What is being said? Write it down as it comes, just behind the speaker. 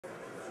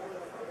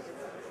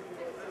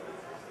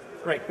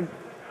Great.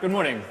 Good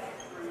morning.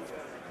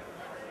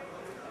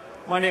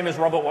 My name is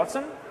Robert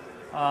Watson.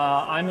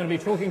 I'm going to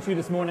be talking to you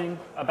this morning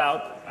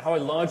about how a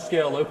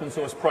large-scale open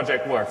source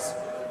project works.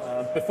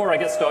 Before I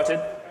get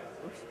started,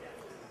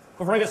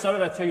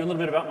 I'll tell you a little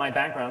bit about my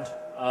background.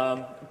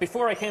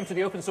 Before I came to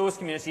the open source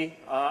community,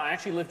 I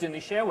actually lived in the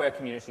shareware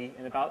community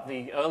in about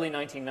the early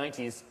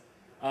 1990s.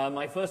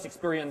 My first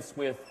experience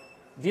with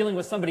dealing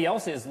with somebody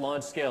else's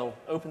large-scale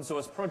open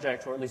source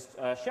project, or at least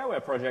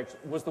shareware project,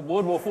 was the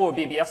World War IV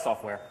BBS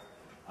software,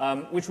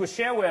 which was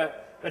shareware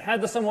but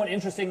had the somewhat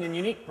interesting and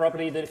unique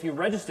property that if you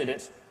registered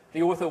it,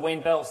 the author,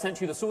 Wayne Bell,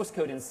 sent you the source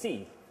code in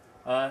C.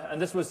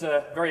 And this was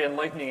a very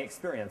enlightening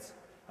experience.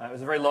 It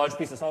was a very large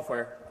piece of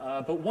software.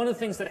 But one of the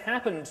things that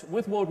happened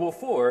with World War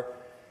IV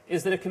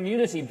is that a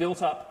community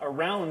built up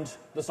around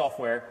the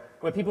software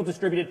where people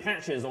distributed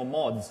patches or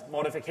mods,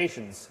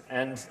 modifications.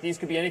 And these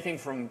could be anything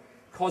from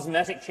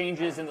cosmetic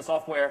changes in the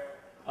software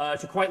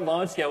to quite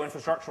large-scale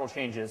infrastructural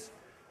changes.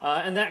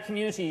 And that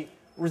community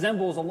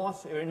resembles a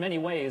lot, in many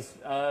ways,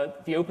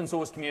 the open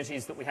source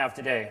communities that we have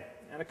today.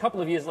 And a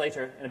couple of years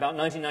later, in about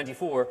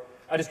 1994,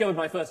 I discovered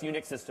my first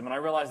Unix system, and I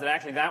realized that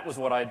actually that was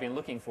what I had been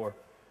looking for.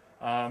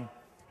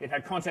 It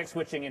had context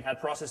switching, it had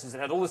processes, it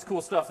had all this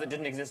cool stuff that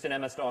didn't exist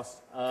in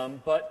MS-DOS,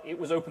 but it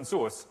was open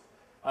source,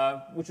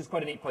 which is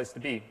quite a neat place to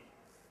be.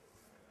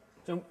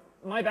 So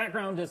my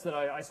background is that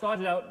I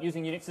started out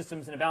using Unix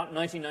systems in about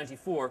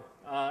 1994.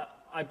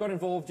 I got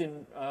involved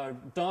in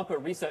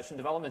DARPA research and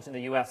development in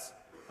the US,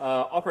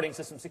 operating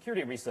system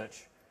security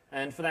research.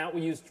 And for that,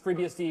 we used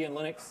FreeBSD and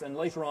Linux, and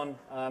later on,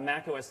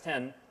 Mac OS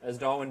X, as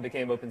Darwin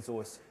became open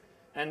source.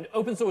 And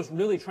open source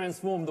really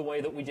transformed the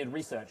way that we did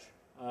research.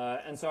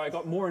 And so I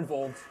got more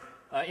involved,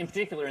 in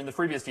particular, in the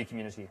FreeBSD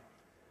community.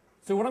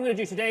 So what I'm going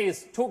to do today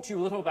is talk to you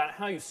a little about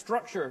how you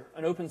structure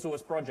an open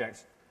source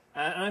project.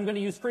 And I'm going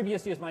to use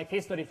FreeBSD as my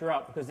case study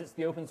throughout, because it's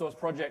the open source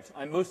project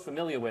I'm most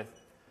familiar with.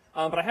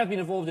 But I have been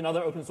involved in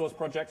other open source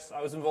projects.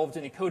 I was involved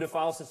in the Coda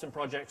file system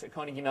project at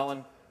Carnegie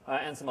Mellon,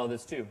 and some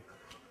others too.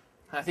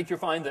 I think you'll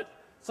find that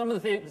some of the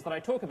things that I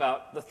talk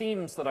about, the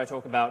themes that I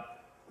talk about,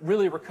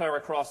 really recur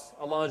across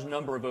a large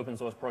number of open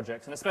source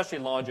projects, and especially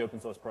large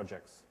open source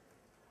projects.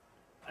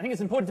 I think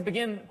it's important to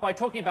begin by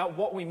talking about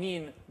what we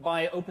mean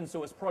by open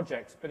source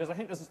project, because I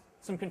think there's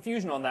some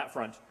confusion on that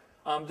front.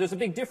 There's a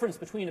big difference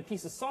between a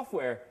piece of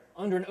software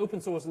under an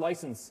open source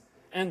license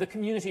and the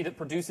community that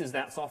produces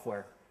that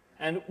software.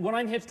 And what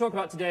I'm here to talk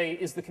about today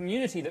is the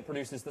community that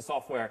produces the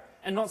software,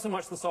 and not so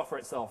much the software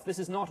itself. This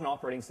is not an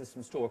operating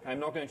systems talk. I'm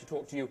not going to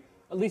talk to you,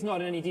 at least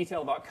not in any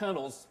detail, about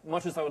kernels,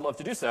 much as I would love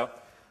to do so.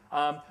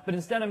 But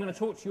instead, I'm going to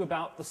talk to you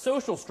about the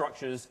social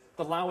structures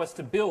that allow us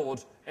to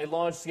build a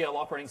large-scale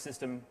operating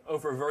system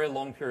over a very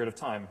long period of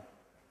time.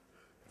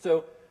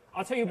 So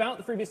I'll tell you about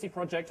the FreeBSD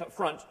project up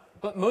front,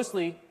 but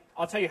mostly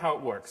I'll tell you how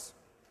it works.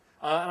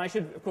 And I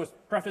should, of course,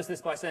 preface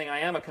this by saying I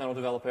am a kernel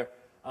developer.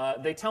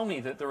 They tell me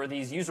that there are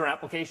these user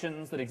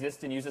applications that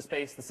exist in user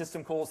space, the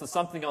system calls, there's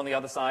something on the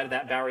other side of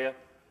that barrier,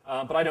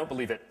 but I don't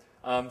believe it.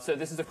 So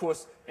this is, of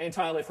course,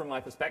 entirely from my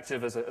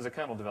perspective as a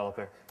kernel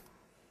developer.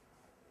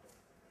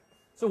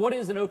 So what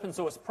is an open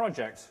source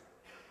project?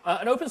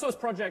 An open source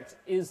project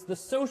is the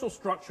social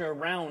structure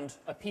around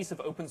a piece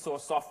of open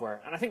source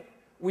software. And I think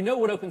we know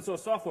what open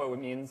source software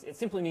means. It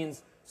simply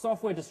means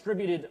software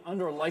distributed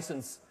under a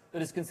license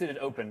that is considered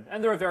open.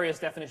 And there are various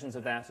definitions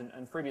of that,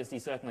 and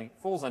FreeBSD certainly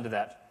falls under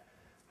that.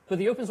 But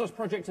the open source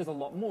project is a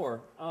lot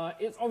more.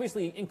 It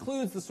obviously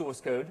includes the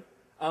source code,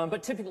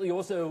 but typically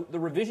also the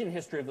revision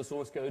history of the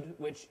source code,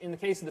 which in the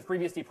case of the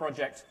FreeBSD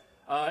project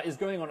is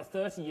going on a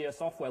 30-year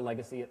software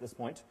legacy at this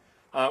point,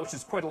 which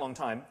is quite a long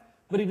time.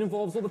 But it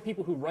involves all the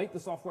people who write the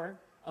software,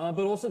 but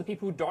also the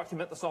people who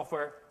document the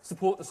software,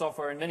 support the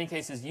software, in many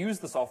cases use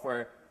the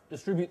software,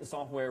 distribute the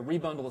software,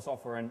 rebundle the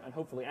software, and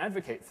hopefully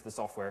advocate for the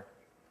software.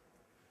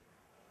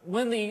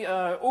 When the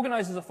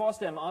organizers of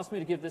FOSDEM asked me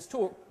to give this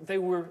talk, they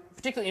were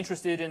particularly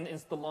interested in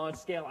the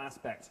large-scale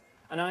aspect.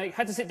 And I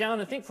had to sit down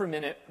and think for a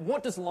minute,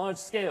 what does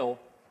large-scale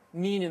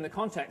mean in the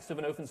context of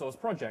an open source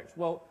project?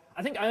 Well,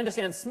 I think I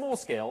understand small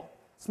scale.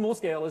 Small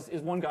scale is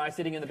one guy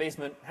sitting in the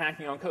basement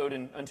hacking on code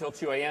until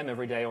 2 a.m.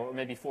 every day, or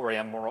maybe 4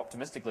 a.m. more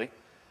optimistically.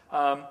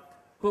 But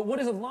what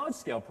is a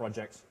large-scale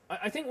project?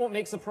 I think what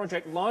makes a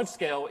project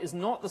large-scale is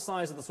not the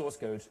size of the source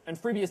code, and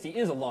FreeBSD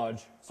is a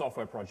large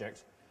software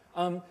project.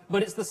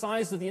 But it's the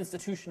size of the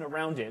institution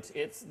around it.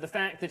 It's the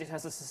fact that it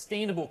has a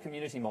sustainable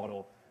community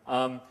model,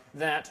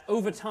 that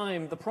over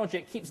time the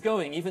project keeps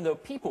going even though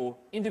people,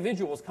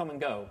 individuals, come and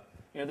go.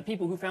 You know, the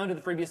people who founded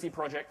the FreeBSD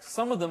project,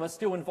 some of them are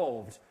still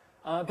involved,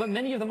 but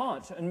many of them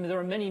aren't, and there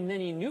are many,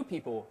 many new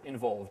people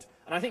involved.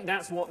 And I think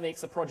that's what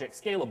makes a project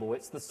scalable.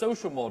 It's the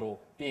social model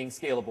being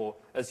scalable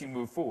as you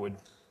move forward.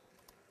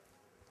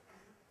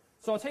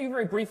 So I'll tell you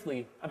very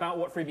briefly about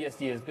what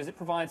FreeBSD is, because it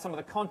provides some of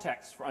the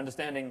context for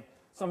understanding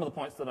some of the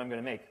points that I'm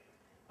going to make.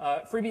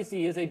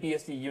 FreeBSD is a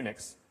BSD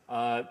Unix.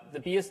 The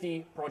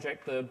BSD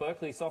project, the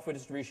Berkeley software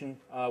distribution,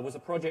 was a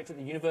project at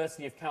the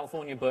University of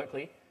California,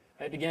 Berkeley.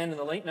 It began in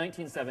the late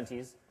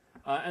 1970s.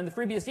 And the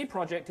FreeBSD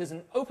project is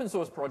an open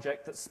source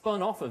project that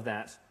spun off of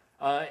that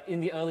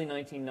in the early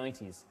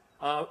 1990s.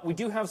 We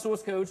do have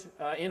source code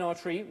in our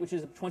tree, which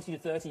is 20 to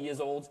 30 years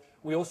old.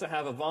 We also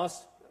have a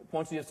vast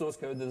quantity of source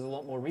code that is a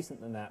lot more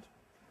recent than that.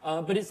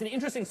 But it's an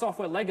interesting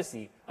software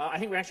legacy. I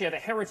think we actually have a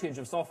heritage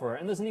of software,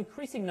 and there's an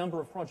increasing number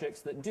of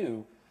projects that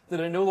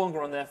are no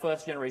longer on their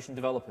first generation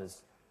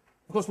developers.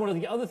 Of course, one of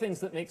the other things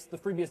that makes the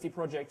FreeBSD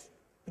project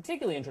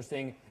particularly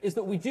interesting is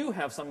that we do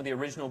have some of the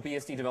original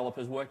BSD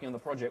developers working on the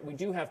project. We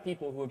do have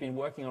people who have been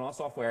working on our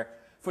software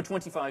for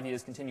 25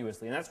 years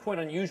continuously, and that's quite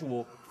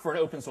unusual for an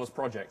open source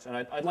project. And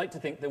I'd like to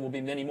think there will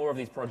be many more of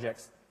these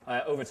projects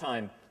over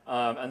time,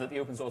 and that the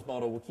open source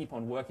model will keep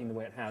on working the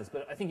way it has.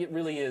 But I think it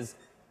really is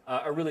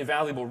a really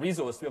valuable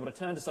resource to be able to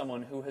turn to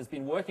someone who has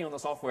been working on the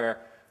software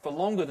for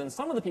longer than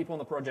some of the people on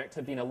the project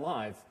have been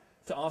alive,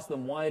 to ask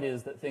them why it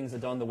is that things are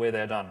done the way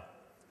they're done.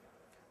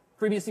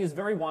 FreeBSD is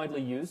very widely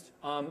used.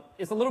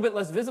 It's a little bit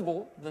less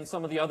visible than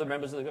some of the other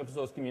members of the open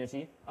source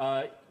community.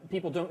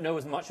 People don't know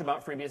as much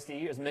about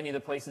FreeBSD as many of the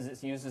places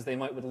it's used as they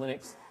might with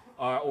Linux,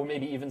 or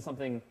maybe even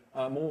something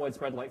more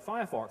widespread like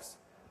Firefox.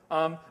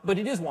 But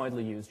it is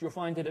widely used. You'll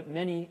find it at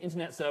many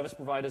internet service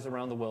providers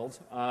around the world.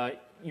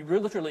 You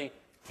literally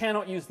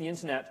cannot use the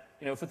internet,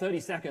 for 30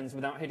 seconds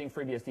without hitting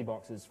FreeBSD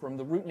boxes, from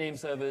the root name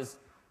servers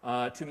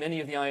to many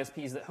of the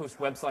ISPs that host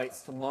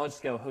websites to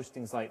large-scale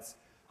hosting sites.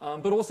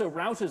 But also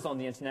routers on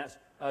the internet.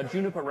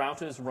 Juniper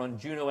routers run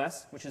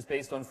JunoS, which is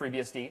based on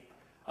FreeBSD.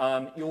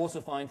 You'll also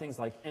find things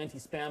like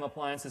anti-spam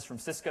appliances from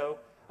Cisco.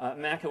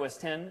 Mac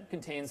OS X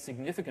contains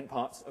significant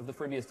parts of the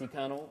FreeBSD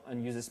kernel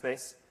and user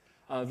space.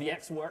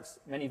 VxWorks,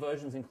 many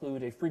versions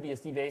include a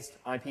FreeBSD-based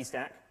IP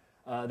stack.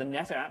 The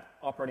NetApp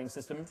operating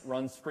system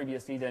runs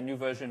FreeBSD. Their new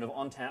version of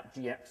ONTAP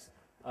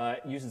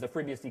GX uses a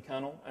FreeBSD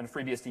kernel and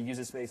FreeBSD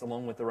user space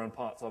along with their own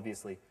parts,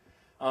 obviously.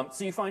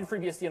 So you find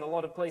FreeBSD in a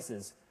lot of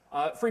places.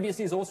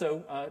 FreeBSD is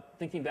also,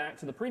 thinking back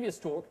to the previous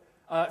talk,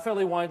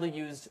 fairly widely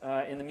used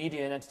in the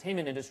media and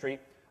entertainment industry.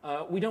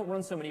 We don't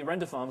run so many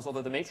render farms,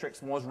 although the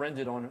Matrix was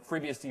rendered on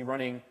FreeBSD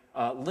running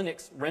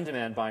Linux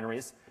RenderMan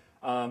binaries.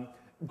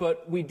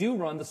 But we do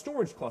run the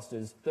storage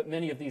clusters that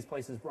many of these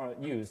places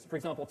use. For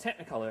example,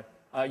 Technicolor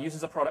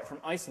uses a product from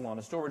Isilon,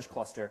 a storage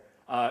cluster,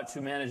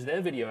 to manage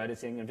their video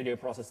editing and video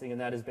processing,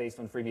 and that is based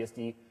on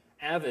FreeBSD.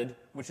 Avid,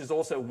 which is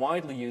also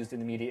widely used in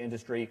the media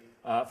industry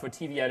for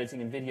TV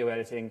editing and video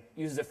editing,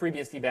 uses a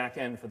FreeBSD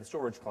backend for the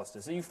storage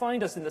cluster. So you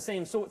find us in the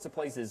same sorts of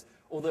places,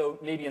 although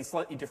maybe in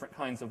slightly different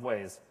kinds of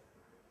ways.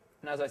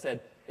 And as I said,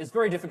 it's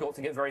very difficult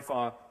to get very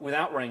far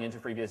without running into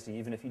FreeBSD,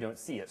 even if you don't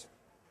see it.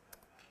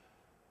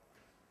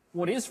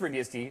 What is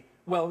FreeBSD?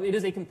 Well, it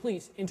is a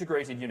complete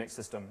integrated Unix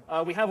system.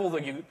 We have all the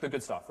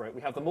good stuff, right?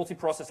 We have the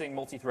multi-processing,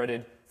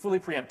 multi-threaded, fully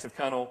preemptive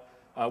kernel.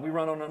 We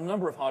run on a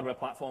number of hardware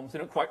platforms. They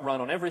don't quite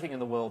run on everything in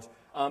the world,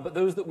 but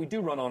those that we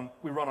do run on,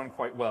 we run on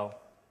quite well.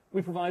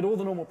 We provide all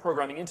the normal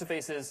programming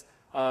interfaces.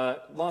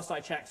 Last I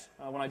checked,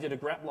 when I did a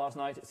grep last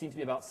night, it seemed to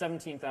be about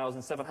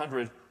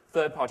 17,700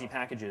 third-party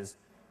packages.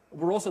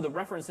 We're also the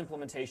reference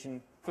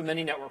implementation for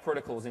many network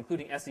protocols,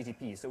 including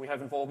SCTP. So we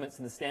have involvements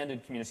in the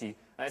standard community.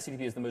 SCTP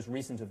is the most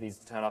recent of these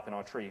to turn up in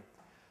our tree.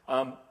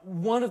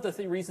 One of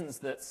the reasons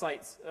that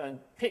sites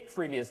pick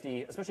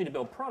FreeBSD, especially to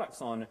build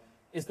products on,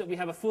 is that we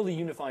have a fully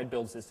unified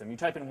build system. You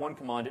type in one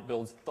command, it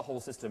builds the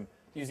whole system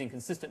using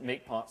consistent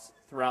make parts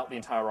throughout the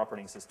entire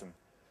operating system.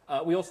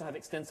 We also have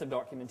extensive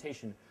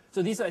documentation.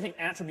 So these are, I think,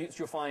 attributes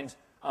you'll find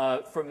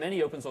for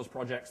many open source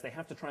projects. They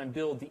have to try and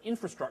build the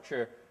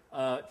infrastructure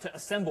to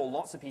assemble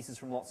lots of pieces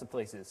from lots of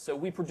places. So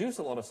we produce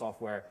a lot of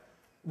software.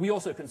 We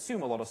also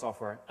consume a lot of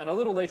software. And a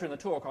little later in the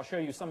talk, I'll show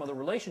you some of the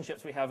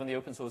relationships we have in the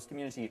open source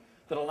community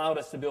that allowed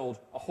us to build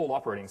a whole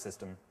operating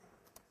system.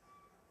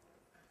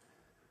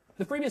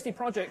 The FreeBSD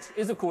project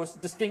is, of course,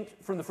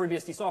 distinct from the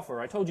FreeBSD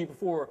software. I told you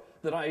before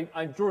that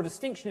I draw a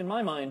distinction in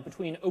my mind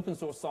between open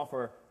source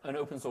software and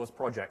open source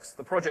projects.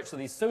 The projects are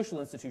these social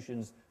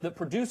institutions that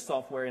produce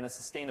software in a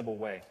sustainable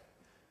way.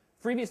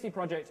 FreeBSD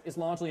project is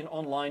largely an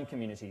online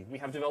community. We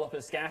have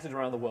developers scattered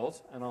around the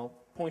world, and I'll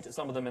point at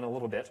some of them in a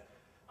little bit.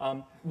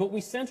 But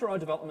we center our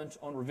development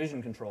on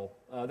revision control.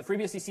 The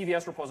FreeBSD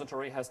CVS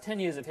repository has 10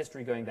 years of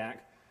history going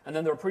back, and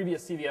then there are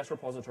previous CVS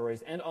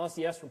repositories and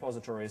RCS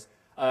repositories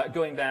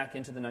going back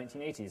into the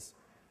 1980s.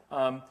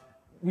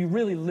 We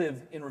really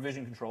live in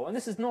revision control. And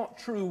this is not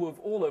true of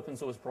all open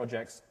source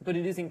projects, but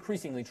it is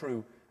increasingly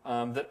true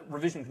that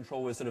revision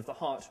control is sort of the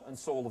heart and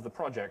soul of the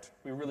project.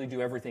 We really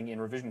do everything in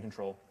revision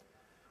control.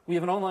 We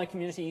have an online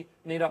community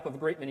made up of a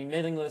great many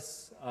mailing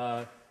lists,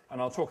 and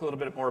I'll talk a little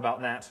bit more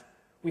about that.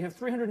 We have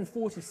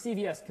 340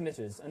 CVS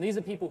committers, and these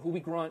are people who we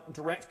grant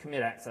direct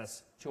commit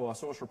access to our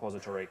source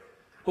repository.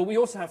 But we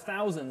also have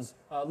thousands,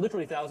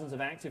 literally thousands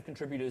of active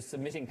contributors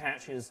submitting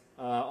patches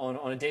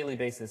on a daily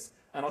basis.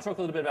 And I'll talk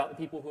a little bit about the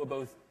people who are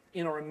both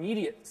in our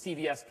immediate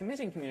CVS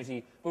committing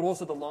community, but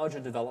also the larger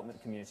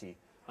development community.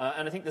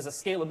 And I think there's a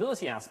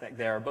scalability aspect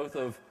there, both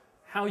of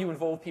how you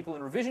involve people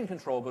in revision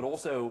control, but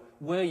also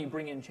where you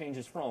bring in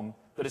changes from,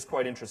 that is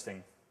quite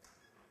interesting.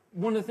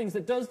 One of the things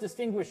that does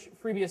distinguish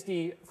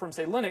FreeBSD from,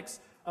 say, Linux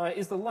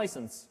is the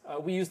license.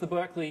 We use the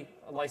Berkeley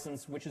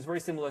license, which is very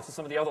similar to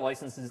some of the other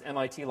licenses,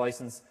 MIT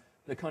license,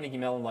 the Carnegie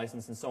Mellon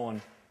license, and so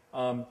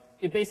on,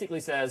 it basically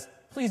says,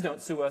 please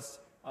don't sue us.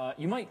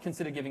 You might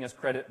consider giving us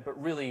credit,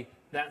 but really,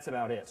 that's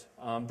about it.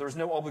 There's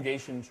no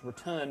obligation to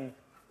return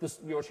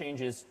your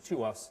changes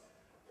to us.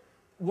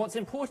 What's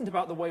important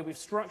about the way we've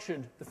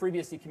structured the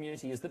FreeBSD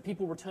community is that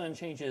people return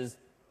changes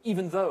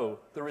even though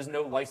there is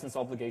no license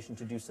obligation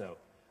to do so.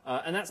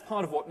 And that's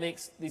part of what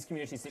makes these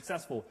communities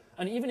successful.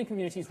 And even in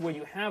communities where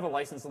you have a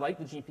license like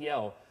the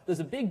GPL, there's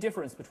a big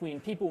difference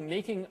between people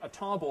making a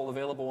tarball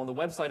available on the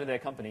website of their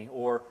company,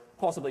 or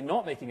possibly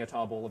not making a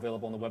tarball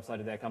available on the website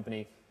of their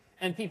company,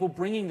 and people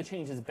bringing the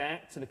changes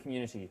back to the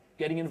community,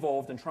 getting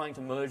involved and trying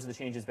to merge the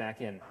changes back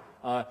in.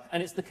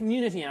 And it's the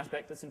community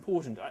aspect that's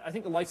important. I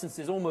think the license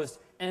is almost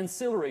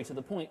ancillary to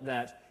the point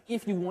that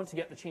if you want to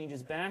get the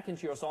changes back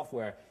into your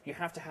software, you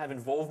have to have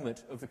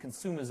involvement of the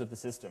consumers of the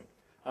system.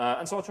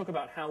 And so I'll talk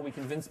about how we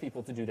convince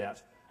people to do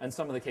that, and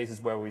some of the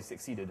cases where we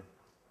succeeded.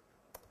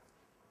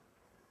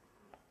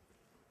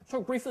 I'll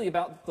talk briefly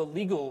about the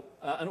legal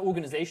and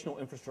organizational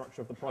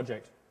infrastructure of the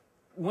project.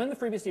 When the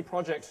FreeBSD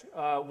project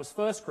was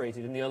first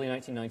created in the early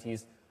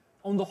 1990s,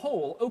 on the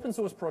whole, open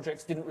source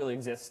projects didn't really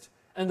exist.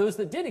 And those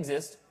that did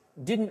exist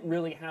didn't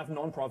really have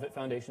nonprofit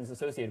foundations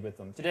associated with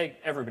them. Today,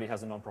 everybody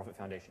has a nonprofit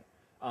foundation.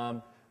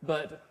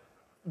 But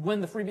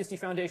when the FreeBSD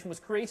Foundation was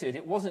created,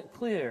 it wasn't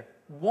clear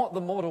what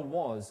the model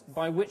was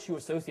by which you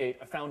associate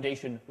a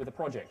foundation with a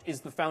project.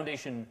 Is the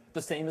foundation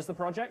the same as the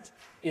project?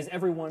 Is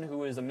everyone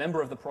who is a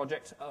member of the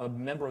project a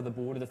member of the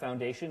board of the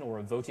foundation or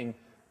a voting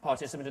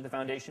participant of the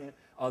foundation?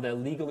 Are there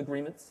legal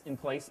agreements in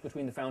place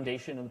between the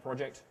foundation and the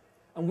project?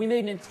 And we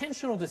made an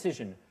intentional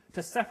decision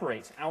to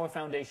separate our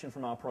foundation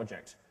from our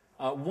project.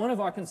 One of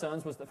our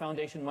concerns was the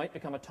foundation might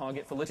become a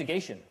target for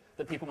litigation,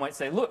 that people might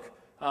say, look,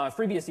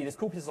 FreeBSD, this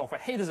cool piece of software,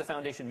 hey, there's a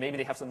foundation, maybe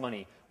they have some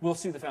money, we'll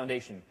sue the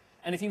foundation.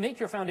 And if you make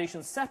your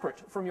foundation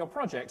separate from your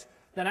project,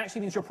 that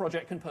actually means your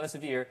project can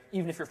persevere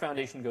even if your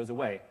foundation goes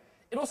away.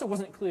 It also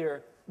wasn't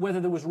clear whether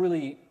there was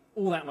really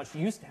all that much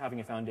use to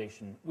having a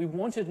foundation. We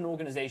wanted an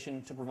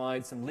organization to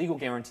provide some legal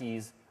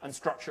guarantees and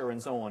structure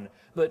and so on,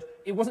 but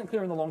it wasn't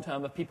clear in the long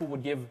term if people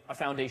would give a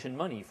foundation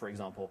money, for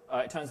example.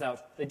 It turns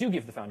out they do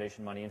give the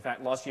foundation money. In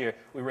fact, last year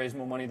we raised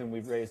more money than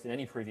we've raised in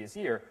any previous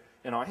year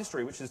in our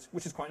history, which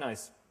is quite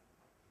nice.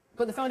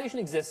 But the foundation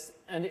exists,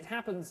 and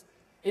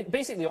it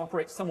basically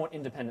operates somewhat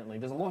independently.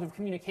 There's a lot of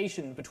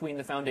communication between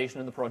the foundation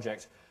and the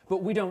project,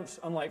 but we don't,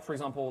 unlike, for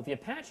example, the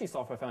Apache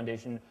Software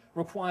Foundation,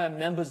 require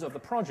members of the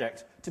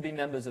project to be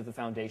members of the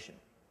foundation.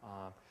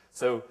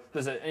 So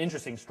there's an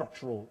interesting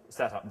structural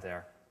setup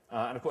there.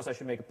 And of course, I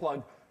should make a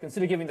plug.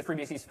 Consider giving the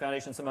FreeBSD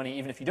Foundation some money,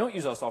 even if you don't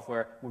use our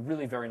software. We're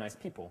really very nice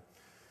people.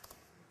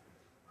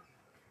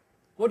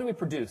 What do we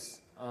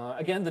produce?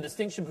 Again, the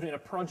distinction between a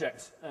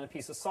project and a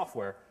piece of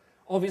software.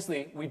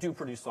 Obviously, we do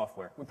produce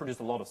software. We produce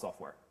a lot of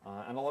software,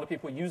 and a lot of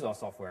people use our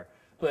software.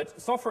 But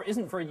software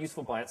isn't very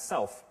useful by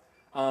itself.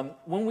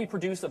 When we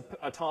produce a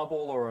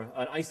tarball or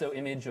an ISO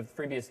image of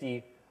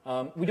FreeBSD,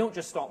 we don't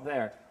just stop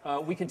there.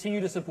 We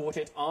continue to support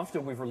it after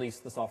we've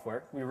released the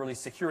software. We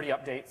release security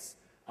updates.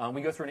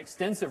 We go through an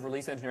extensive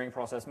release engineering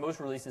process. Most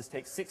releases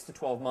take 6 to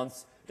 12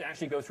 months to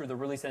actually go through the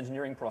release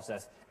engineering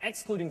process,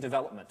 excluding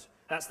development.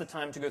 That's the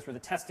time to go through the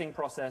testing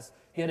process,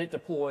 get it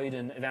deployed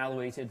and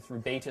evaluated through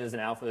betas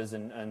and alphas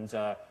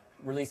and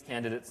release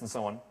candidates and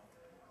so on.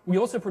 We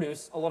also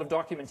produce a lot of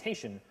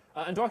documentation,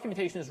 and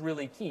documentation is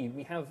really key.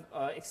 We have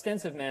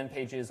extensive man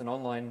pages and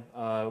online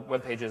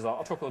web pages.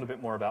 I'll talk a little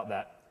bit more about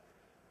that.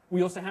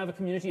 We also have a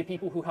community of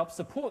people who help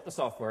support the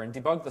software and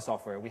debug the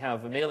software. We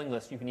have a mailing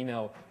list you can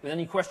email with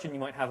any question you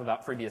might have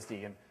about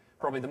FreeBSD. And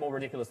probably the more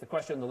ridiculous the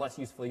question, the less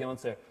useful the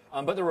answer.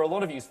 But there are a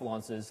lot of useful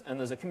answers. And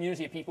there's a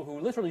community of people who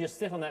literally just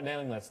sit on that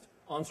mailing list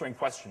answering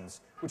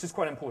questions, which is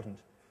quite important.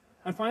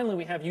 And finally,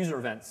 we have user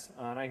events.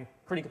 And I'm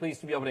pretty pleased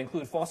to be able to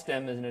include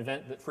FOSDEM as an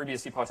event that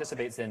FreeBSD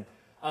participates in.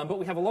 But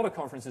we have a lot of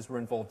conferences we're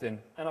involved in.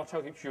 And I'll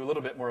talk to you a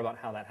little bit more about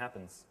how that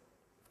happens.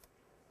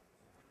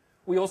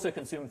 We also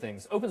consume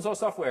things. Open source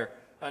software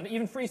and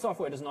even free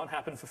software does not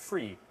happen for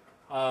free.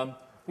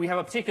 We have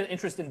a particular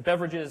interest in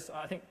beverages.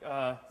 I think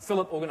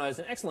Philip organized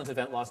an excellent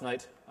event last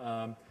night.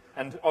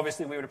 And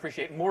obviously, we would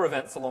appreciate more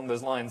events along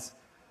those lines.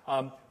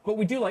 But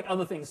we do like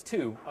other things,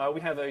 too. We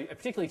have a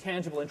particularly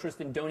tangible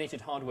interest in donated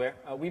hardware.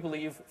 We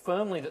believe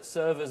firmly that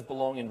servers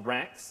belong in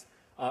racks.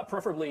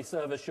 Preferably,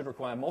 servers should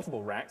require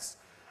multiple racks.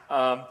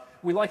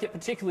 We like it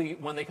particularly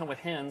when they come with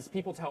hands,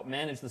 people to help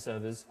manage the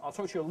servers. I'll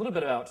talk to you a little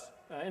bit about,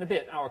 in a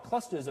bit, our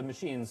clusters of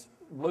machines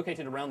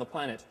located around the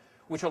planet,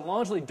 which are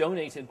largely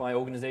donated by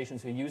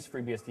organizations who use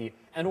FreeBSD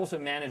and also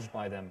managed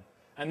by them.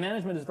 And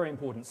management is very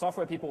important.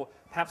 Software people,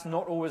 perhaps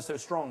not always so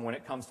strong when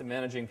it comes to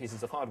managing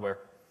pieces of hardware.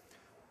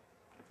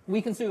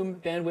 We consume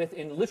bandwidth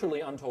in literally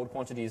untold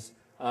quantities.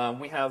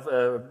 We have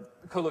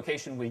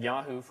co-location with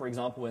Yahoo, for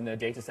example, in their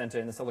data center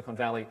in the Silicon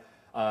Valley,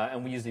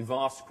 and we use a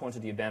vast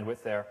quantity of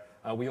bandwidth there.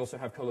 We also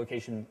have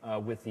co-location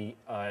with the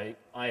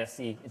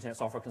ISC, Internet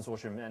Software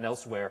Consortium, and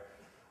elsewhere.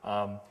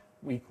 The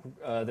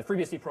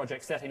FreeBSD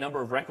project set a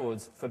number of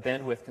records for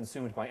bandwidth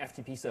consumed by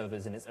FTP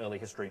servers in its early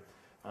history,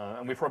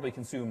 and we probably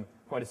consume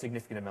quite a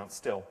significant amount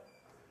still.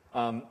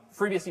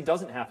 FreeBSD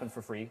doesn't happen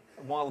for free.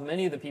 While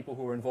many of the people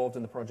who are involved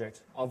in the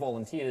project are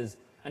volunteers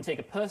and take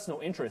a personal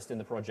interest in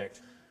the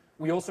project,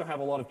 we also have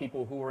a lot of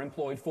people who are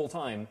employed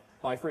full-time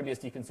by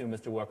FreeBSD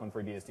consumers to work on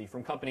FreeBSD,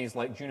 from companies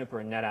like Juniper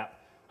and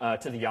NetApp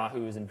to the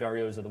Yahoos and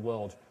Verios of the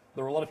world.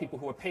 There are a lot of people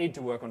who are paid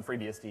to work on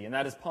FreeBSD, and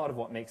that is part of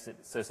what makes it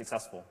so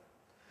successful.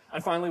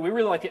 And finally, we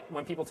really like it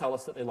when people tell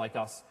us that they like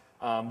us.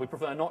 We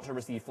prefer not to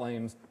receive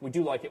flames. We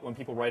do like it when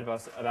people write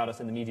about us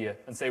in the media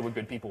and say we're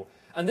good people.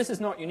 And this is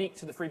not unique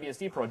to the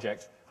FreeBSD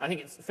project. I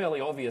think it's fairly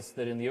obvious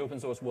that in the open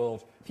source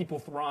world, people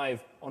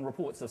thrive on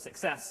reports of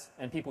success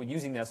and people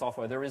using their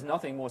software. There is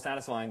nothing more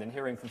satisfying than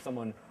hearing from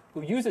someone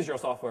who uses your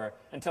software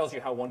and tells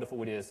you how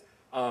wonderful it is.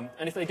 And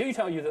if they do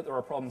tell you that there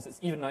are problems, it's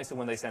even nicer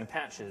when they send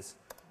patches.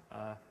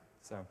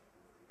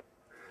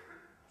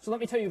 So let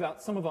me tell you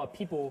about some of our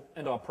people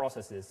and our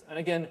processes. And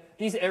again,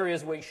 these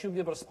areas where you should be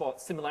able to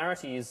spot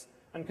similarities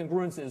and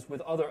congruences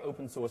with other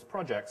open source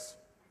projects.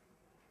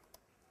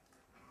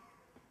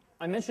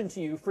 I mentioned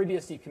to you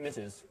FreeBSD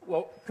committers.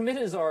 Well,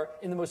 committers are,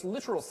 in the most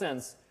literal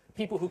sense,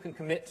 people who can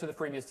commit to the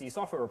FreeBSD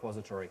software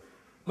repository.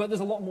 But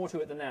there's a lot more to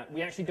it than that.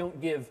 We actually don't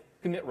give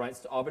commit rights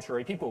to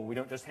arbitrary people. We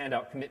don't just hand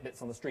out commit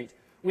bits on the street.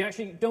 We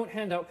actually don't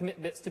hand out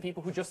commit bits to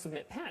people who just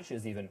submit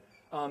patches, even.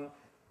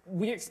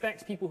 We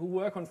expect people who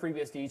work on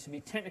FreeBSD to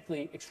be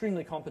technically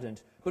extremely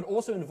competent, but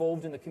also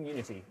involved in the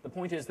community. The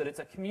point is that it's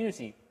a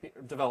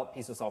community-developed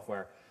piece of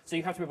software, so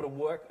you have to be able to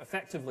work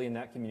effectively in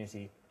that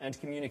community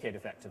and communicate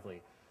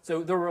effectively.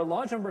 So there are a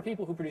large number of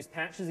people who produce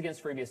patches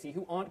against FreeBSD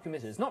who aren't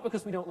committers, not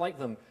because we don't like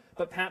them,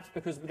 but perhaps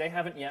because they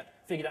haven't yet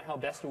figured out how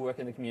best to work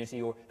in the community,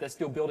 or they're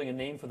still building a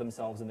name for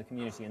themselves in the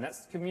community, and that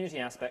community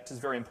aspect is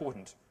very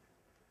important.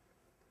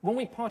 When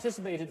we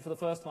participated for the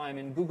first time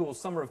in Google's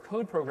Summer of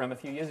Code program a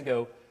few years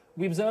ago,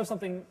 we observed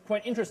something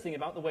quite interesting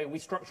about the way we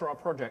structure our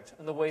project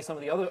and the way some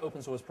of the other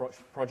open source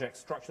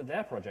projects structure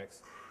their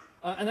projects.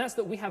 And that's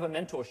that we have a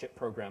mentorship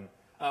program.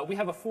 We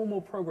have a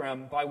formal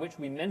program by which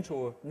we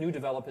mentor new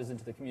developers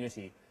into the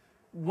community.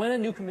 When a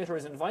new committer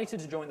is invited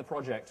to join the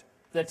project,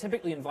 they're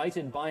typically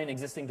invited by an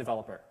existing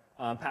developer,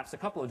 perhaps a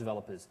couple of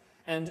developers.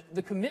 And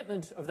the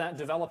commitment of that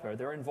developer,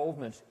 their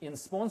involvement in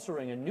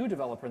sponsoring a new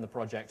developer in the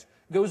project,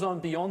 goes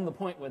on beyond the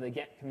point where they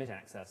get commit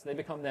access. They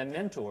become their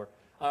mentor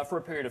for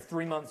a period of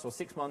 3 months or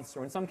 6 months,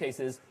 or in some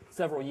cases,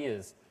 several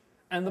years.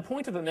 And the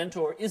point of a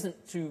mentor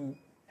isn't to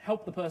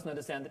help the person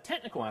understand the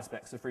technical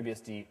aspects of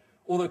FreeBSD,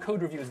 although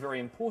code review is very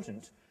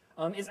important.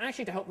 It's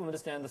actually to help them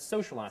understand the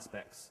social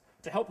aspects,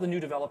 to help the new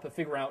developer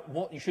figure out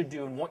what you should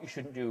do and what you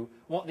shouldn't do,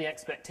 what the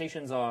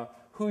expectations are,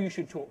 who you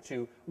should talk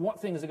to,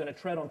 what things are going to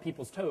tread on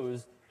people's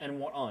toes, and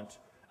what aren't.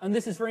 And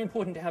this is very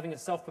important to having a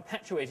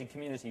self-perpetuating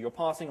community. You're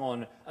passing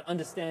on an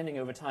understanding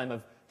over time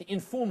of the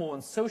informal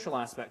and social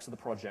aspects of the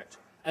project,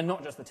 and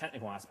not just the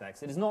technical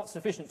aspects. It is not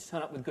sufficient to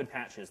turn up with good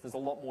patches. There's a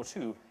lot more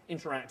to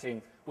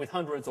interacting with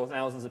hundreds or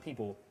thousands of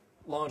people,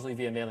 largely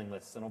via mailing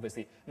lists. And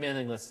obviously,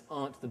 mailing lists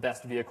aren't the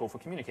best vehicle for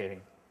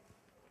communicating.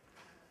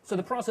 So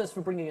the process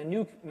for bringing a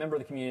new member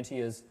of the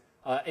community is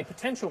a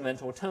potential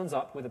mentor turns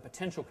up with a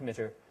potential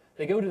committer.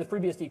 They go to the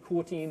FreeBSD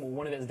core team or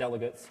one of its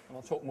delegates, and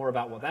I'll talk more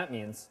about what that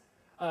means.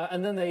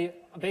 And then they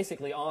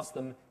basically ask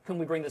them, can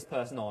we bring this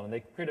person on? And they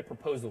create a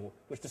proposal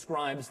which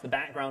describes the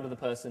background of the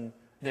person,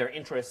 their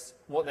interests,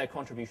 what their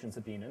contributions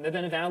have been. And they're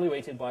then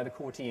evaluated by the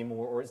core team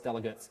or its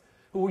delegates,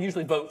 who will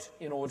usually vote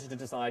in order to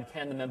decide,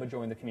 can the member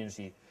join the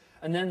community?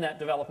 And then that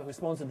developer who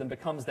sponsored them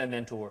becomes their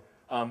mentor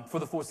for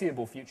the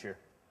foreseeable future.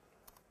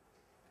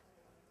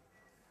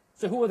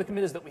 So who are the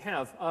committers that we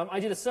have?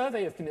 I did a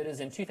survey of committers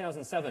in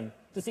 2007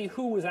 to see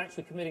who was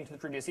actually committing to the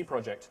FreeBSD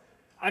project.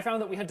 I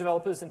found that we had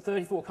developers in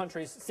 34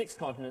 countries, 6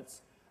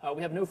 continents.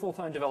 We have no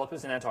full-time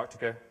developers in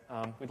Antarctica.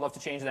 We'd love to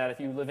change that. If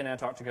you live in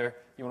Antarctica,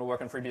 you want to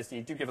work on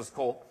FreeBSD, do give us a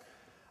call.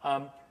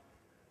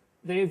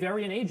 They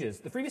vary in ages.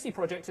 The FreeBSD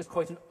project is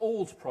quite an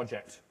old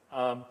project.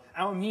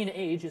 Our mean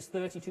age is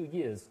 32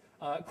 years.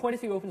 Quite a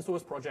few open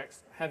source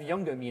projects have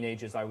younger mean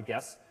ages, I would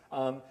guess.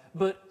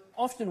 But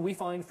often we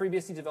find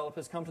FreeBSD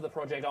developers come to the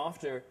project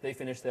after they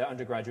finish their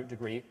undergraduate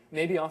degree,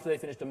 maybe after they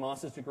finished a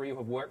master's degree or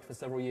have worked for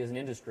several years in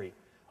industry.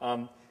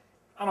 And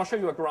I'll show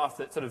you a graph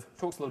that sort of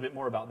talks a little bit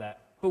more about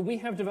that. But we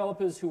have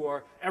developers who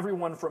are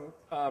everyone from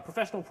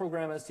professional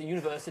programmers to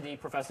university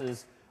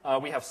professors.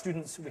 We have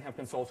students, we have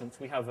consultants,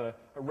 we have a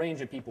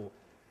range of people.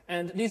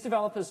 And these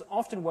developers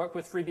often work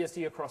with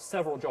FreeBSD across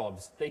several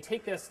jobs. They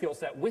take their skill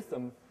set with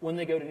them when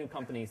they go to new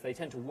companies. They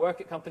tend to work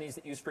at companies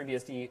that use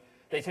FreeBSD.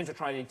 They tend to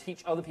try to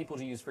teach other people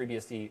to use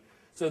FreeBSD.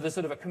 So there's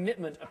sort of a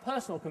commitment, a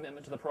personal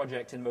commitment to the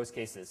project in most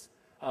cases.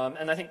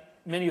 And I think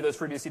many of those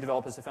FreeBSD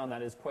developers have found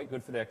that is quite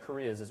good for their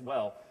careers as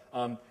well.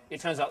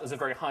 It turns out there's a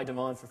very high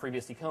demand for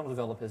FreeBSD kernel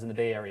developers in the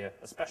Bay Area,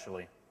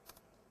 especially.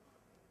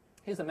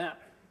 Here's a map.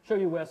 Show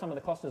you where some of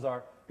the clusters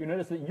are. You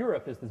notice that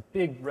Europe is this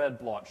big red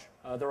blotch.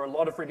 There are a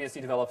lot of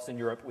FreeBSD developers in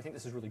Europe. We think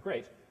this is really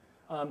great.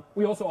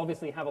 We also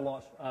obviously have a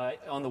lot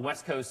on the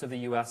west coast of the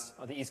US,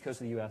 or the east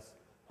coast of the US.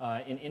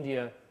 In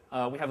India,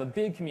 we have a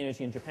big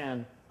community in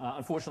Japan.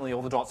 Unfortunately,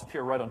 all the dots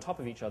appear right on top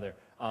of each other.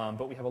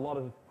 But we have a lot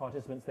of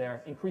participants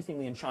there,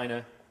 increasingly in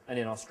China and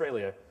in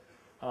Australia.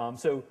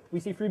 So we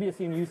see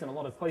FreeBSD in use in a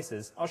lot of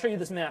places. I'll show you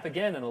this map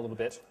again in a little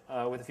bit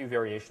with a few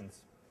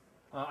variations.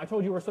 I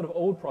told you we're a sort of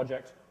old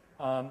project.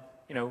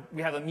 You know,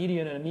 we have a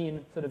median and a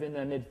mean sort of in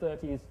their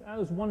mid-30s. There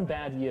was one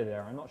bad year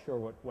there. I'm not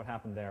sure what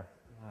happened there.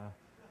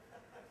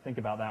 Think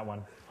about that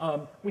one.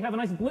 We have a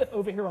nice blip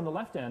over here on the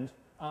left end.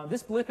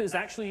 This blip is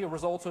actually a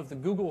result of the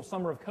Google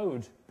Summer of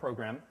Code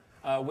program,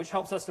 which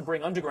helps us to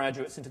bring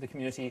undergraduates into the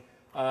community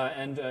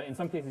and in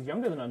some cases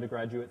younger than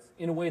undergraduates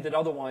in a way that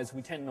otherwise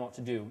we tend not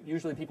to do.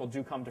 Usually people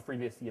do come to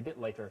FreeBSD a bit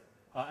later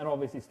and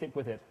obviously stick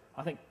with it.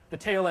 I think the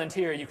tail end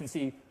here you can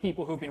see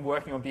people who've been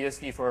working on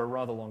BSD for a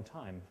rather long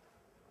time.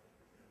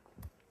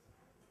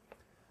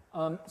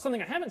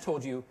 Something I haven't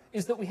told you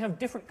is that we have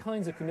different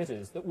kinds of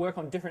committers that work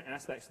on different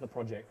aspects of the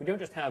project. We don't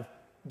just have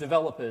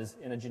developers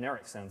in a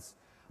generic sense.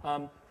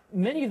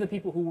 Many of the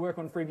people who work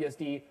on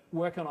FreeBSD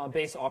work on our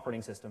base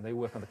operating system. They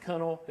work on the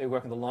kernel, they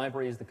work on the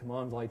libraries, the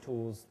command line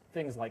tools,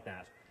 things like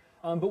that.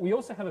 But we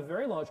also have a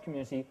very large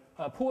community,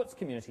 ports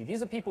community.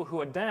 These are people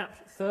who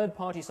adapt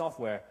third-party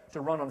software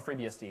to run on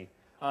FreeBSD.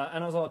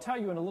 And as I'll tell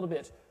you in a little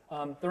bit,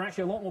 there are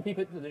actually a lot more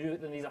people that do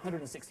it than these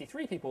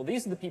 163 people.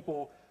 These are the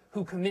people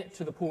who commit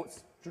to the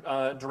ports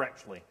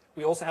directly.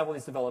 We also have all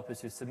these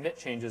developers who submit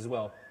changes as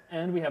well.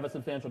 And we have a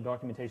substantial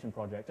documentation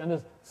project. And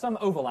there's some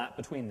overlap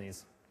between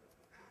these.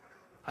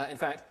 In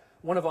fact,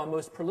 one of our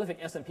most prolific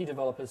SMP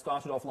developers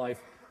started off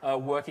life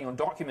working on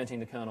documenting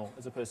the kernel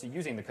as opposed to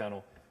using the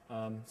kernel.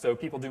 So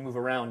people do move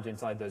around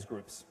inside those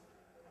groups.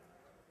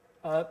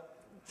 Talk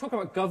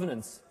about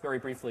governance very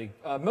briefly.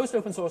 Most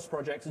open source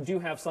projects do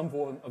have some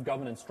form of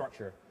governance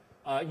structure.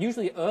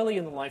 Usually early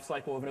in the life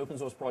cycle of an open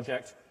source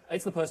project,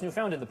 it's the person who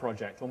founded the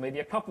project, or maybe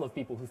a couple of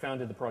people who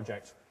founded the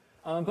project.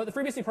 But the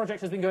FreeBSD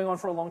project has been going on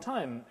for a long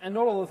time, and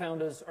not all the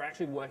founders are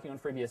actually working on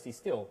FreeBSD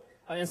still.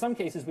 In some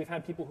cases, we've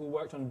had people who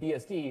worked on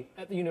BSD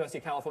at the University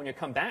of California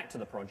come back to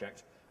the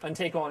project and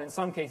take on, in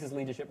some cases,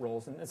 leadership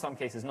roles, and in some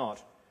cases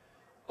not.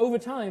 Over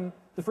time,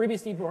 the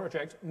FreeBSD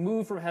project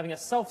moved from having a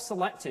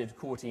self-selected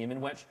core team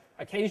in which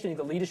occasionally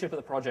the leadership of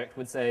the project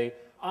would say,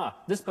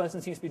 this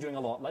person seems to be doing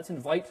a lot, let's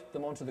invite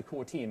them onto the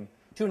core team,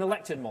 to an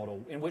elected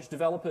model in which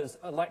developers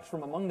elect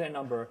from among their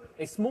number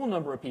a small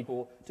number of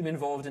people to be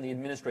involved in the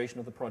administration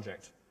of the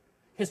project.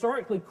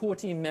 Historically, core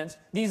team meant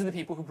these are the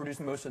people who produce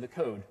most of the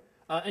code.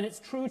 And it's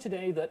true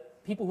today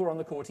that people who are on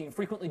the core team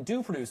frequently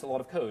do produce a lot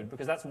of code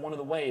because that's one of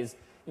the ways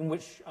in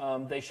which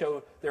they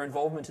show their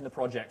involvement in the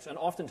project. And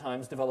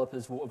oftentimes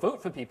developers will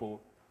vote for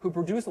people who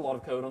produce a lot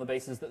of code on the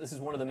basis that this is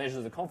one of the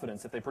measures of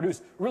confidence. If they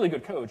produce really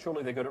good code,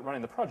 surely they're good at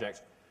running the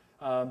project,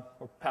 or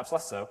perhaps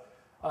less so.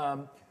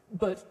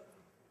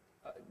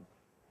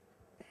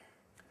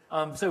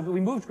 So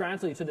we moved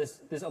gradually to this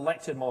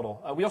elected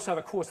model. We also have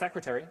a core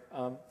secretary.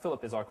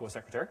 Philip is our core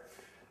secretary,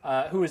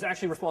 who is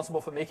actually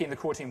responsible for making the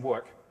core team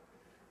work.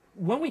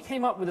 When we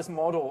came up with this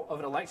model of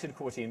an elected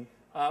core team,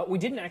 we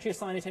didn't actually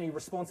assign it any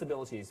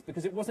responsibilities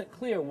because it wasn't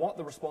clear what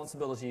the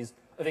responsibilities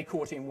of a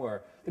core team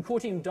were. The core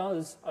team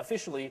does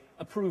officially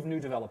approve new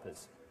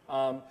developers.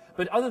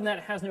 But other than that,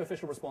 it has no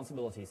official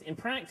responsibilities. In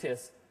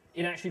practice,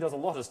 it actually does a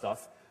lot of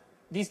stuff.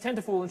 These tend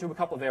to fall into a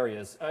couple of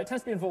areas. It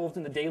tends to be involved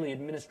in the daily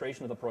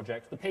administration of the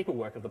project, the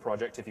paperwork of the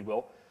project, if you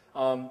will,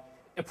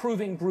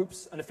 approving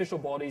groups and official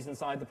bodies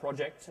inside the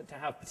project to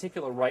have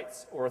particular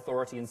rights or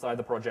authority inside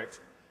the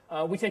project.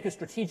 We take a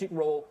strategic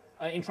role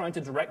in trying to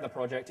direct the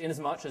project in as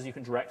much as you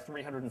can direct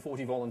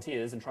 340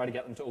 volunteers and try to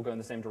get them to all go in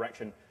the same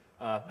direction.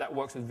 That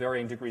works with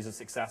varying degrees of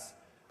success.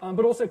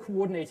 But also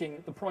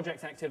coordinating the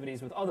project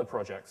activities with other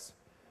projects.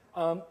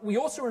 We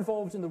also are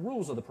involved in the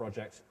rules of the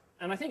project.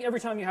 And I think every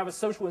time you have a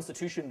social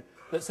institution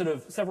that's sort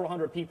of several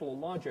hundred people or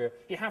larger,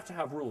 you have to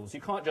have rules. You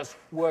can't just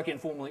work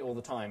informally all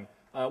the time.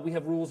 We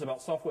have rules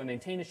about software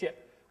maintainership.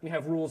 We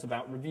have rules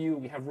about review.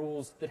 We have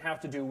rules that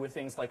have to do with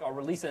things like our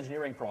release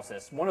engineering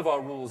process. One of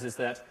our rules is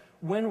that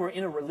when we're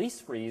in a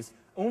release freeze,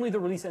 only the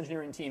release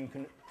engineering team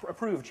can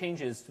approve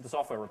changes to the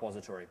software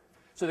repository.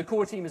 So the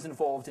core team is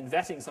involved in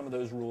vetting some of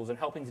those rules and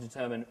helping to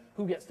determine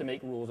who gets to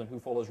make rules and who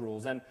follows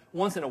rules, and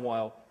once in a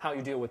while, how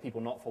you deal with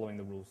people not following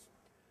the rules.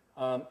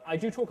 I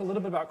do talk a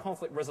little bit about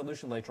conflict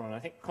resolution later on. I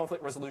think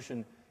conflict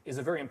resolution is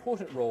a very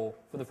important role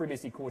for the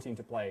FreeBSD core team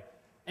to play.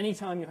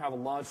 Anytime you have a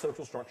large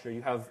social structure,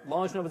 you have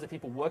large numbers of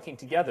people working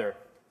together,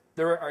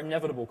 there are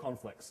inevitable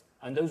conflicts,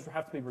 and those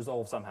have to be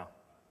resolved somehow.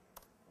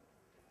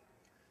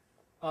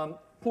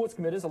 Ports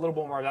committers, a little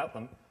more about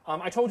them.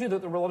 I told you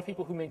that there were a lot of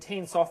people who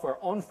maintain software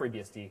on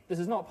FreeBSD. This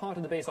is not part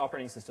of the base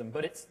operating system,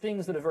 but it's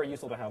things that are very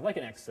useful to have, like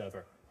an X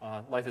server.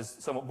 Life is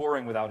somewhat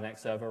boring without an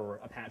X server or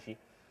Apache.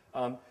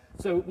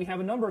 So we have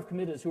a number of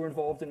committers who are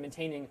involved in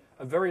maintaining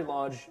a very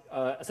large,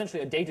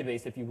 essentially a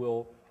database, if you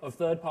will, of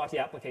third-party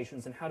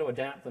applications and how to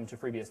adapt them to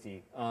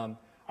FreeBSD.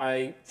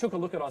 I took a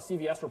look at our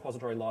CVS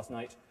repository last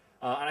night,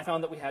 and I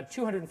found that we had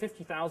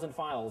 250,000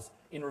 files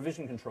in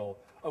revision control,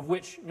 of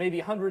which maybe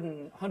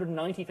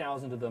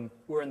 190,000 of them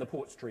were in the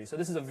ports tree. So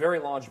this is a very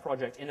large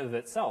project in and of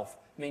itself,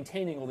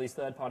 maintaining all these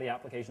third-party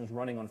applications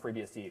running on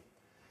FreeBSD.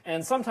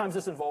 And sometimes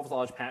this involves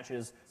large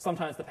patches.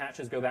 Sometimes the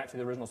patches go back to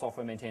the original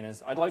software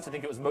maintainers. I'd like to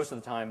think it was most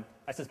of the time.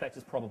 I suspect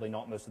it's probably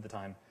not most of the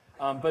time.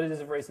 but it is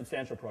a very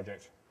substantial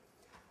project.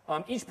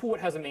 Each port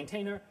has a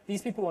maintainer.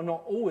 These people are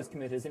not always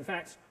committers. In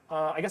fact,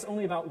 I guess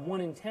only about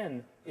 1 in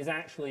 10 is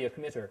actually a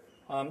committer.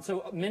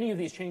 So many of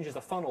these changes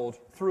are funneled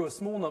through a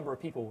small number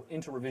of people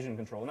into revision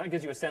control. And that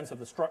gives you a sense of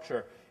the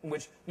structure in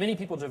which many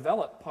people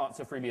develop parts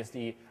of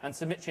FreeBSD and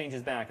submit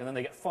changes back, and then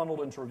they get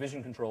funneled into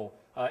revision control,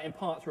 in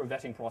part through a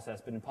vetting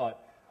process, but in part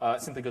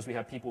simply because we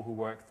have people who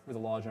work with a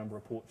large number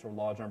of ports or a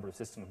large number of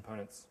system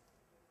components.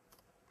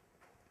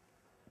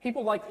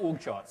 People like org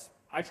charts.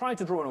 I tried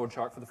to draw an org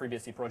chart for the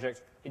FreeBSD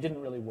project. It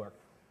didn't really work.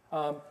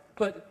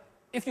 But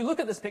if you look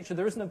at this picture,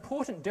 there is an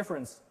important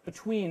difference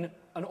between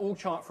an org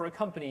chart for a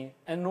company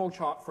and an org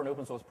chart for an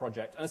open source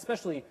project, and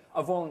especially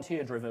a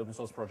volunteer-driven open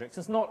source project,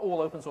 since not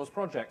all open source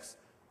projects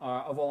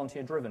are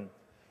volunteer-driven.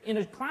 In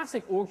a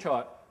classic org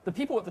chart, the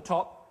people at the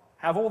top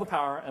have all the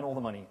power and all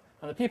the money,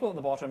 and the people at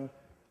the bottom,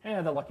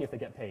 they're lucky if they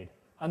get paid.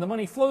 And the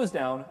money flows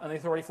down, and the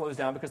authority flows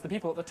down because the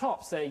people at the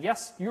top say,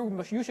 yes,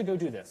 you should go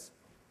do this.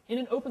 In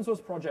an open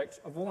source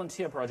project, a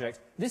volunteer project,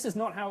 this is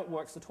not how it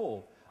works at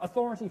all.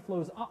 Authority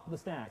flows up the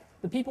stack.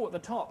 The people at the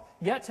top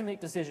get to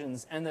make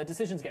decisions, and their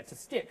decisions get to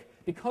stick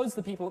because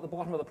the people at the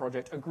bottom of the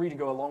project agree to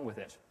go along with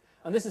it.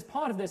 And this is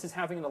part of this is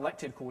having an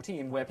elected core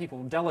team where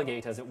people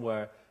delegate, as it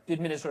were, the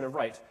administrative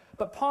right.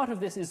 But part of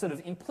this is sort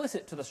of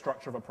implicit to the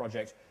structure of a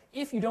project.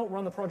 If you don't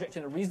run the project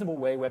in a reasonable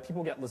way where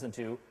people get listened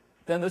to,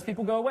 then those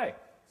people go away.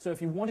 So if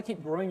you want to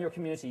keep growing your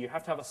community, you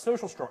have to have a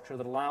social structure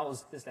that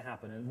allows this to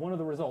happen. And one of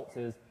the results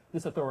is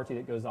this authority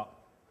that goes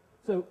up.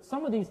 So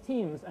some of these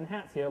teams and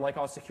hats here, like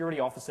our security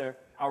officer,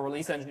 our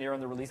release engineer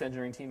and the release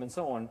engineering team and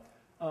so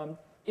on,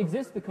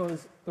 exist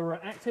because there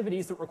are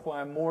activities that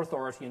require more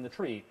authority in the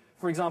tree.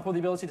 For example, the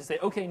ability to say,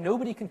 okay,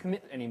 nobody can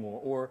commit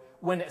anymore, or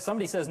when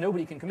somebody says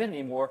nobody can commit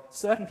anymore,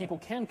 certain people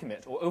can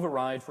commit or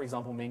override, for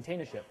example,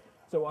 maintainership.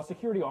 So our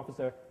security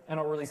officer and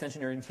our release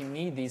engineering team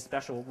need these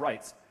special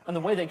rights. And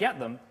the way they get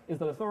them is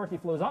that authority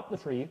flows up the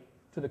tree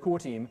to the core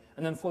team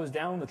and then flows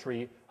down the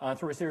tree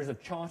through a series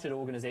of chartered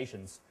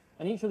organizations.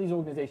 And each of these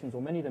organizations,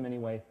 or many of them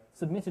anyway,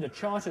 submitted a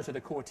charter to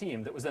the core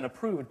team that was then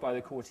approved by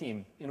the core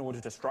team in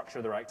order to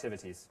structure their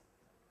activities.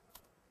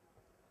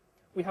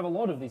 We have a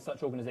lot of these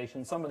such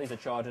organizations. Some of these are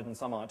chartered and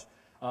some aren't.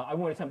 I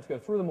won't attempt to go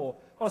through them all,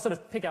 but I'll sort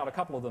of pick out a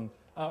couple of them.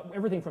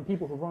 Everything from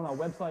people who run our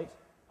website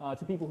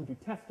to people who do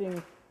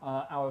testing,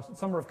 our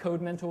Summer of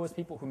Code mentors,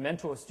 people who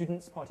mentor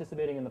students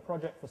participating in the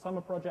project for summer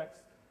projects.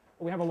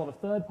 We have a lot of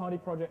third-party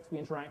projects we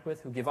interact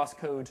with who give us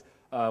code.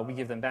 We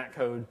give them back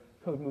code.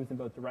 Code moves in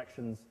both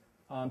directions.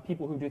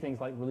 People who do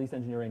things like release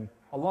engineering.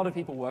 A lot of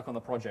people work on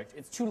the project.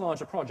 It's too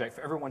large a project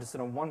for everyone to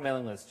sit on one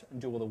mailing list and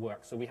do all the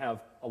work, so we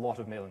have a lot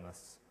of mailing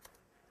lists.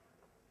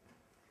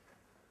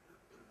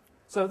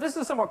 So this is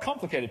a somewhat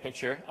complicated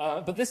picture,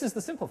 but this is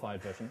the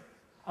simplified version.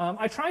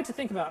 I tried to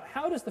think about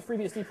how does the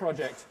FreeBSD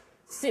project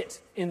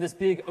sit in this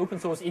big open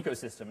source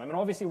ecosystem. I mean,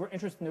 obviously, we're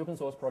interested in open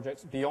source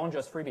projects beyond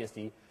just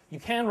FreeBSD. You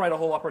can write a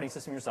whole operating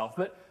system yourself,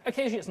 but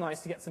occasionally it's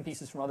nice to get some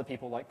pieces from other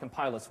people, like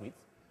compiler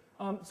suites.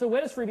 So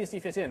where does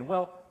FreeBSD fit in?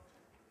 Well,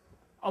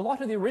 a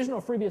lot of the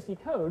original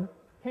FreeBSD code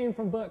came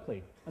from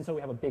Berkeley, and so we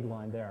have a big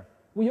line there.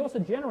 We also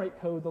generate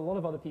code that a lot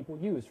of other people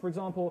use. For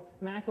example,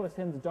 Mac OS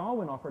X's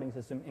Darwin operating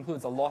system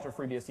includes a lot of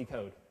FreeBSD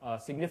code,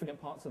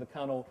 significant parts of the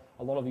kernel,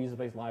 a lot of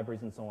user-based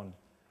libraries, and so on.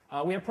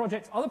 We have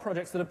other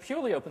projects that are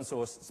purely open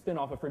source,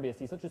 spin-off of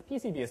FreeBSD, such as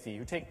PCBSD,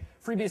 who take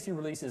FreeBSD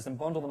releases and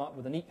bundle them up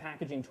with a neat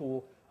packaging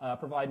tool,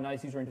 provide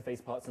nice user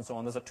interface parts, and so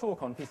on. There's a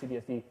talk on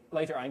PCBSD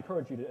later I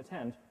encourage you to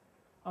attend.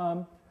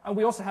 And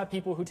we also have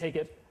people who take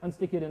it and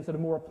stick it in sort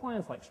of more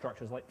appliance-like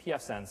structures like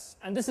pfSense.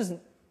 And this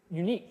isn't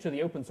unique to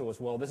the open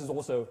source world. This is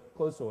also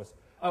closed source.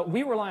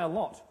 We rely a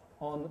lot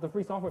on the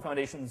Free Software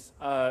Foundation's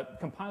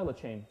compiler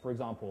chain, for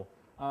example.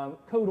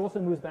 Code also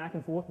moves back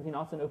and forth between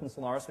us and Open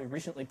Solaris. We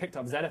recently picked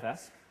up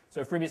ZFS.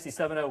 So FreeBSD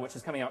 7.0, which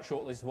is coming out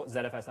shortly, supports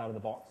ZFS out of the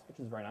box, which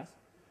is very nice.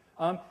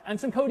 And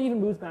some code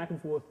even moves back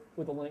and forth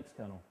with the Linux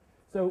kernel.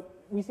 So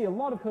we see a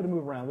lot of code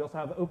move around. We also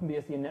have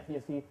OpenBSD and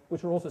NetBSD,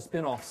 which are also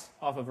spin-offs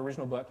off of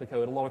original Berkeley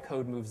code. A lot of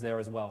code moves there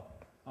as well.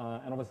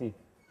 And obviously,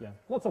 yeah,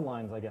 lots of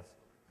lines, I guess.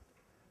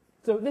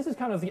 So this is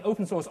kind of the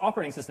open source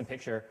operating system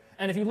picture.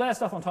 And if you layer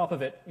stuff on top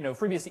of it,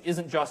 FreeBSD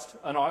isn't just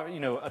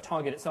a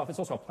target itself. It's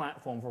also a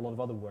platform for a lot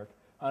of other work.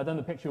 Then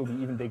the picture will be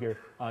even bigger.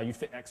 You'd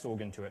fit Xorg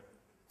into it.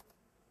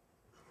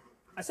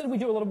 I said we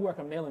do a lot of work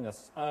on mailing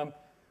lists.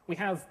 We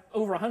have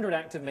over 100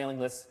 active mailing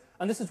lists.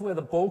 And this is where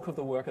the bulk of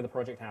the work of the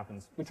project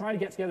happens. We try to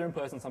get together in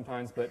person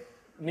sometimes, but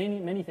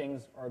many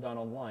things are done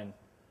online.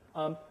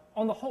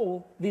 On the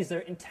whole, these are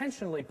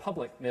intentionally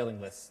public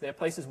mailing lists. They're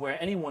places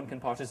where anyone can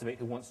participate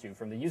who wants to,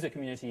 from the user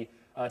community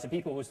to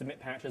people who submit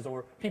patches,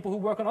 or people who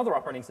work on other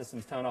operating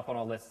systems turn up on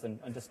our lists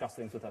and discuss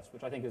things with us,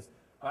 which I think is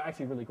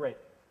actually really great.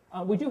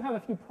 We do have a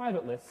few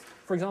private lists.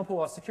 For example,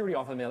 our security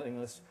officer mailing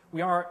list.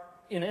 We are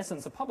in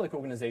essence, a public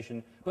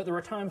organization, but there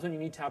are times when you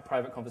need to have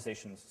private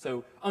conversations.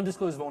 So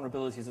undisclosed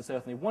vulnerabilities are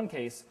certainly one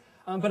case,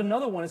 but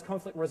another one is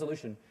conflict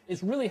resolution.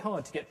 It's really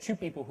hard to get two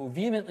people who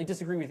vehemently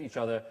disagree with each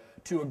other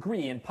to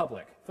agree in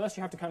public. First,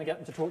 you have to kind of get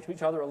them to talk to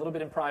each other a little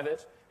bit in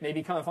private,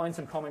 maybe kind of find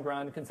some common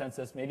ground and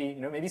consensus. Maybe,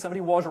 maybe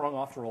somebody was wrong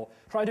after all.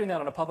 Try doing that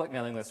on a public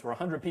mailing list where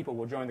 100 people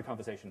will join the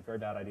conversation. Very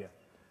bad idea.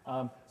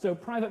 So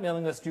private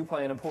mailing lists do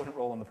play an important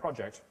role in the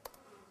project.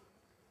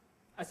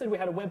 I said we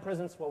had a web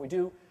presence. Well, we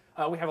do.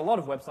 We have a lot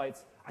of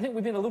websites. I think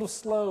we've been a little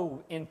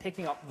slow in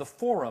picking up the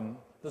forum,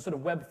 the sort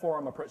of web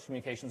forum approach to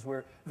communications.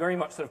 We're very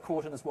much sort of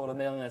caught in this world of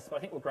mailing lists, but I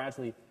think we're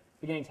gradually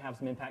beginning to have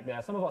some impact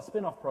there. Some of our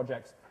spin-off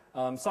projects,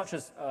 such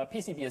as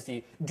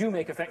PCBSD, do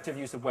make effective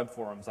use of web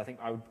forums. I think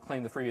I would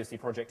claim the FreeBSD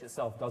project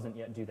itself doesn't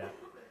yet do that.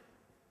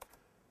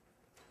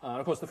 And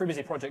of course, the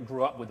FreeBSD project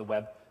grew up with the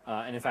web,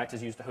 and in fact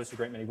is used to host a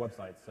great many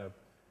websites. So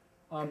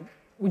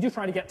we do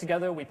try to get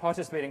together. We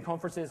participate in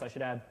conferences. I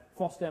should add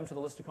FOSDEM to the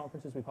list of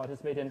conferences we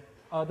participate in.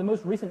 The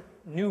most recent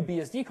new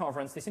BSD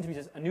conference, there seems to be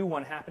a new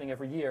one happening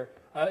every year,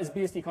 is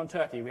BSDCon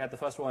Turkey. We had the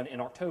first one in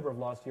October of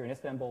last year in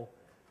Istanbul.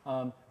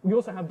 We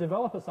also have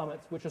developer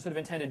summits, which are sort of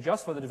intended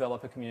just for the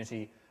developer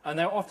community, and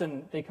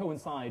they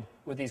coincide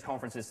with these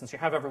conferences since you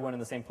have everyone in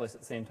the same place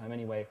at the same time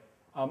anyway.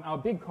 Our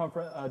big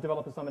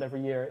developer summit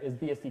every year is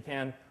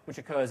BSDCan, which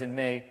occurs in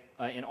May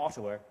in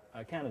Ottawa,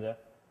 Canada.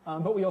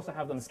 But we also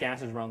have them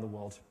scattered around the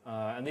world.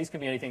 And these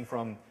can be anything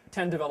from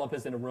 10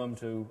 developers in a room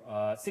to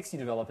 60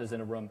 developers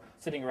in a room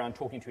sitting around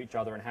talking to each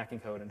other and hacking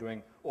code and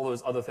doing all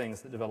those other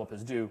things that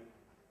developers do.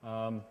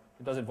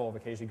 It does involve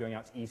occasionally going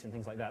out to eat and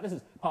things like that. This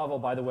is Pavel,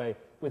 by the way,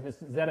 with his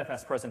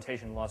ZFS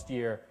presentation last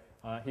year.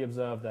 He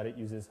observed that it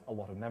uses a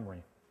lot of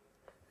memory.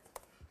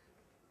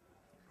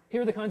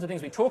 Here are the kinds of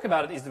things we talk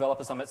about at these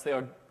developer summits. They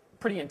are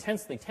pretty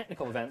intensely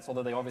technical events,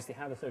 although they obviously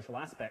have a social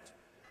aspect.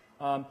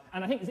 And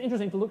I think it's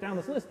interesting to look down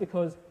this list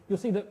because you'll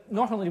see that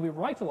not only do we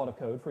write a lot of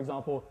code, for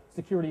example,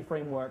 security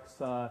frameworks,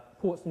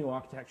 ports to new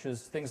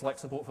architectures, things like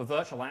support for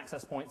virtual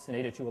access points in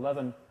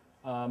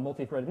 802.11,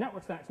 multi-threaded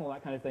network stacks and all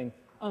that kind of thing,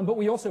 but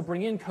we also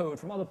bring in code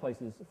from other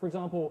places. For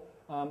example,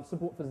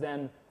 support for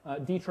Zen,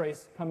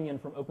 dtrace coming in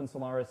from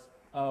OpenSolaris.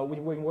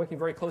 We've been working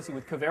very closely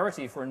with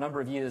Coverity for a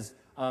number of years.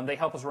 They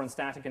help us run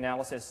static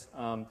analysis.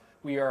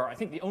 We are, I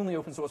think, the only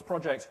open source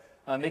project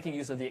making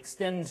use of the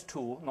extend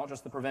tool, not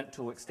just the prevent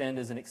tool. Extend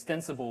is an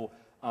extensible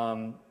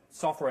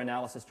software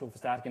analysis tool for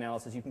static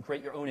analysis. You can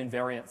create your own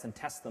invariants and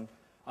test them.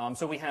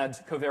 So we had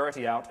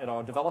Coverity out at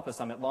our developer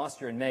summit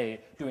last year in May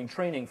doing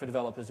training for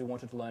developers who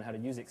wanted to learn how to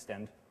use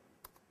extend.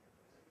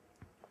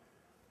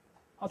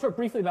 I'll talk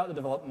briefly about the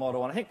development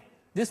model, and I think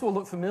this will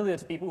look familiar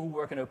to people who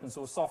work in open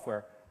source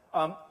software.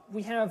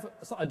 We have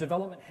a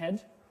development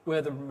head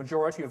where the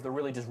majority of the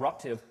really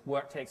disruptive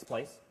work takes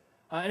place.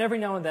 And every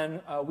now and then,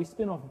 we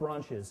spin off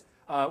branches,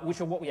 which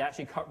are what we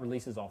actually cut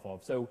releases off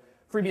of. So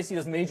FreeBSD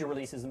does major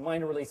releases and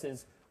minor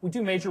releases. We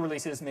do major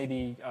releases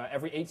maybe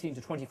every 18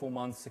 to 24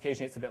 months.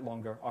 Occasionally, it's a bit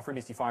longer. Our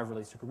FreeBSD 5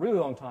 release took a really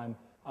long time,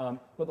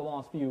 but the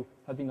last few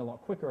have been a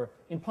lot quicker,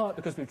 in part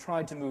because we've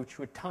tried to move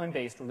to a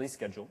time-based release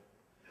schedule.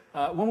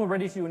 When we're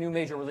ready to do a new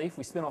major release,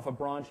 we spin off a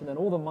branch, and then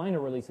all the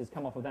minor releases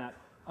come off of that.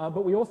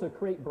 But we also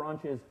create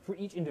branches for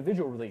each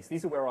individual release.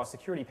 These are where our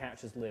security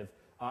patches live,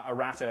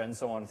 errata and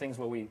so on, things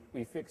where we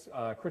fix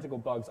critical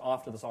bugs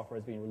after the software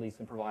has been released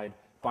and provide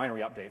binary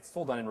updates. It's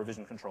all done in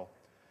revision control.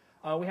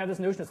 We have this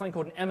notion of something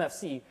called an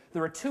MFC.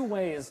 There are two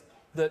ways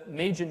that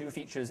major new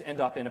features end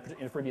up in a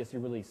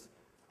FreeBSD release.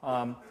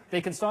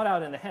 They can start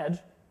out in the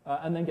head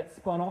and then get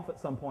spun off at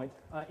some point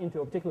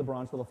into a particular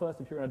branch that will first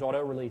appear in a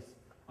 .0 release.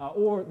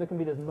 Or there can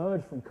be this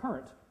merge from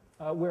current,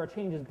 where a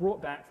change is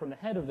brought back from the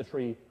head of the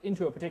tree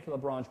into a particular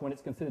branch when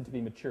it's considered to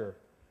be mature.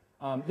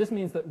 This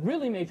means that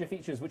really major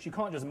features, which you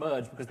can't just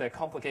merge because they're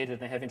complicated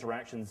and they have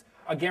interactions,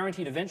 are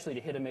guaranteed eventually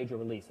to hit a major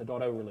release, a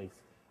 .0 release.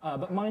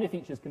 But minor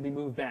features can be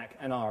moved back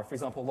and are, for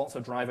example, lots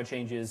of driver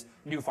changes,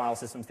 new file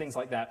systems, things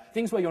like that.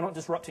 Things where you're not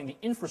disrupting the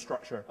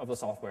infrastructure of the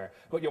software,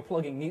 but you're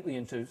plugging neatly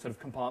into sort of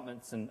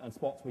compartments and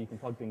spots where you can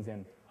plug things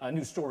in.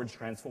 New storage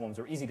transforms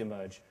are easy to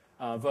merge,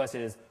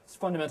 versus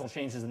fundamental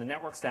changes in the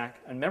network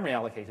stack and memory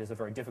allocators are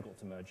very difficult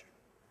to merge.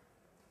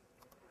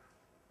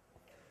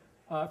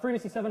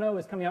 FreeBSD 7.0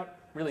 is coming out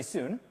really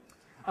soon.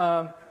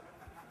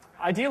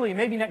 Ideally,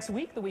 maybe next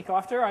week, the week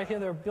after. I hear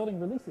they're building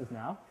releases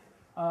now.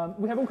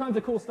 We have all kinds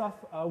of cool stuff.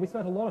 We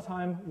spent a lot of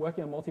time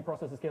working on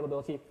multiprocessor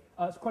scalability.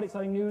 It's quite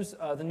exciting news.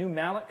 The new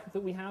malloc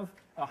that we have,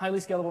 a highly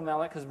scalable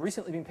malloc, has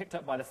recently been picked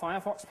up by the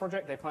Firefox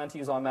project. They plan to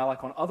use our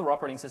malloc on other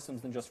operating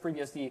systems than just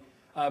FreeBSD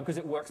because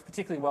it works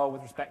particularly well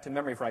with respect to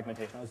memory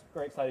fragmentation. I was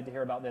very excited to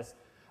hear about this.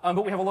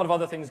 But we have a lot of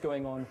other things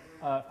going on,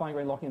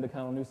 fine-grained locking in the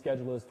kernel, new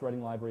schedulers,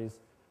 threading libraries.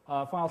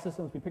 File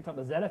systems, we picked up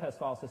the ZFS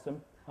file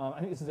system. I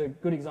think this is a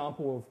good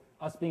example of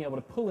us being able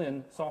to pull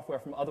in software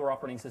from other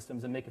operating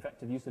systems and make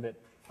effective use of it.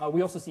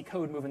 We also see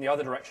code move in the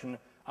other direction.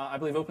 I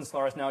believe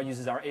OpenSolaris now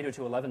uses our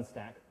 802.11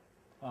 stack.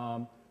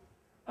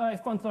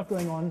 Fun stuff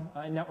going on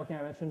in networking.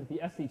 I mentioned the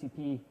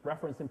SCTP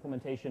reference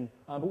implementation,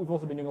 but we've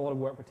also been doing a lot of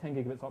work with 10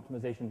 gigabits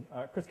optimization.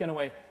 Chris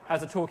Genoway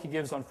has a talk he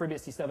gives on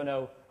FreeBSD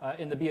 7.0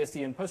 in the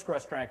BSD and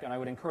Postgres track, and I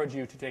would encourage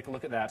you to take a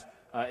look at that.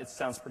 It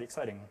sounds pretty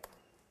exciting.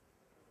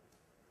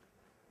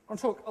 I want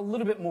to talk a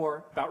little bit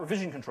more about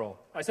revision control.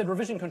 I said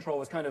revision control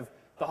was kind of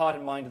the heart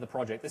and mind of the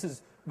project. This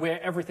is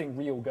where everything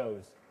real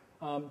goes.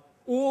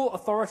 All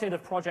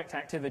authoritative project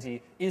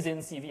activity is in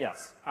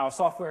CVS. Our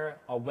software,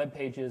 our web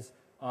pages,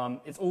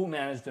 it's all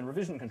managed in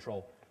revision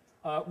control.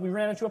 We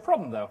ran into a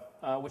problem, though,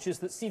 which is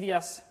that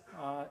CVS,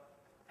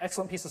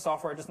 excellent piece of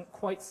software, doesn't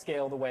quite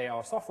scale the way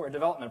our software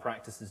development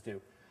practices do.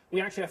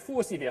 We actually have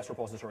 4 CVS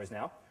repositories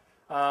now.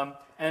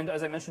 And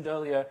as I mentioned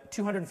earlier,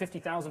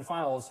 250,000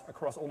 files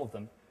across all of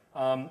them.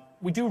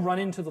 We do run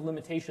into the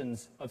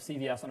limitations of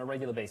CVS on a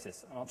regular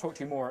basis, and I'll talk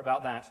to you more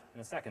about that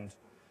in a second.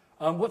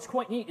 What's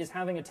quite neat is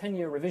having a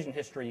 10-year revision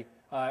history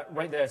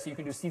right there, so you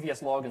can do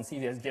CVS log and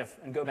CVS diff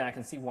and go back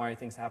and see why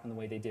things happen the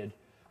way they did.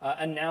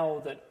 And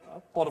now that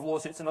a lot of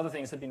lawsuits and other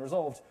things have been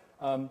resolved,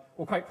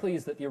 we're quite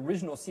pleased that the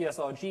original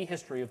CSRG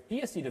history of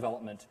BSD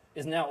development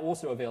is now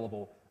also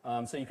available.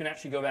 So you can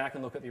actually go back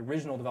and look at the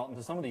original development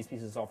of some of these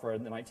pieces of software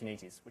in the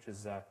 1980s, which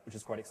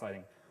is quite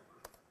exciting.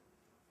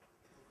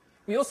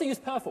 We also use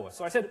Perforce.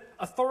 So I said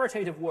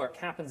authoritative work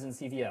happens in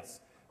CVS.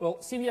 Well,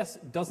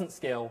 CVS doesn't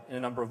scale in a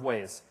number of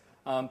ways.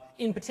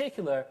 In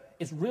particular,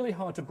 it's really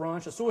hard to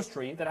branch a source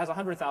tree that has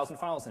 100,000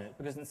 files in it,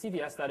 because in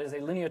CVS that is a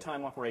linear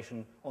time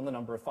operation on the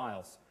number of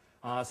files.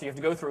 So you have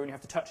to go through and you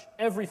have to touch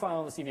every file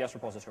in the CVS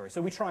repository.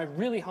 So we try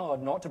really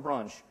hard not to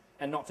branch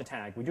and not to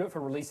tag. We do it for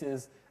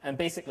releases and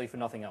basically for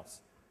nothing else.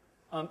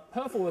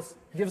 Perforce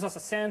gives us a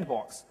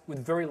sandbox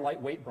with very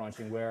lightweight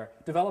branching where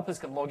developers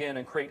can log in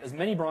and create as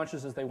many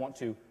branches as they want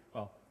to,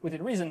 well,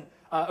 within reason,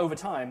 over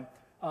time,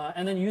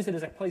 and then use it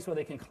as a place where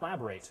they can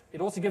collaborate.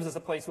 It also gives us a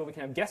place where we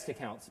can have guest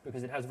accounts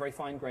because it has very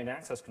fine-grained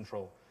access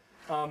control.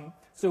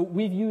 So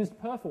we've used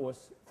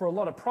Perforce for a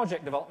lot of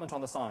project development on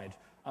the side.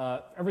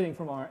 Everything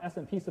from our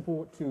SMP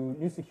support to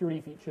new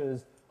security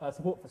features,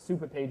 support for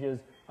super pages.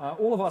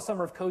 All of our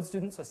Summer of Code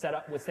students are set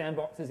up with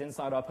sandboxes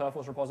inside our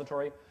Perforce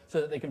repository so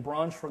that they can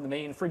branch from the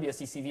main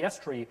FreeBSD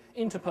CVS tree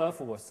into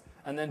Perforce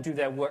and then do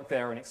their work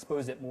there and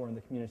expose it more in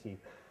the community.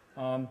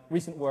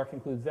 Recent work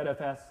includes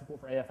ZFS,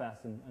 support for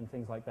AFS, and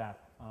things like that.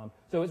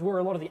 So it's where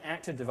a lot of the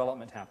active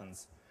development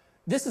happens.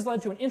 This has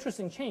led to an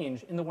interesting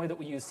change in the way that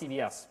we use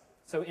CVS.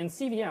 So in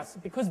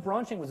CVS, because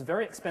branching was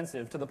very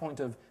expensive to the point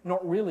of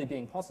not really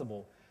being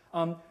possible,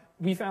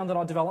 we found that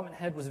our development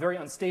head was very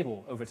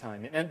unstable over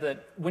time. It meant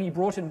that when you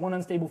brought in one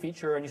unstable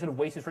feature and you sort of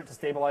waited for it to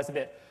stabilize a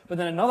bit, but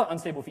then another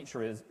unstable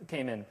feature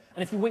came in.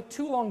 And if you wait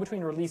too long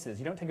between releases,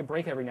 you don't take a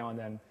break every now and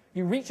then,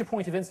 you reach a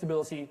point of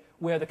instability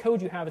where the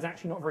code you have is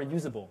actually not very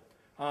usable,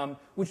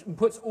 which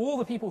puts all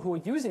the people who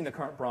are using the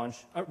current branch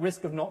at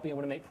risk of not being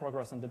able to make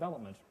progress on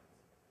development.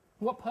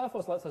 What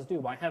Perforce lets us do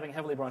by having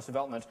heavily branched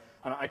development,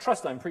 and I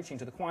trust I'm preaching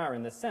to the choir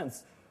in this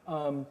sense,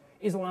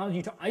 is allow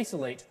you to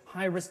isolate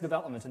high-risk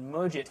development and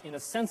merge it in a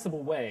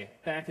sensible way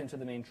back into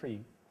the main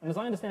tree. And as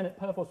I understand it,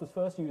 Perforce was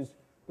first used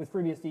with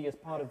FreeBSD as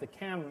part of the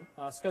CAM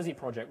SCSI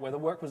project, where the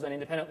work was done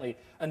independently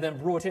and then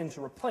brought in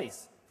to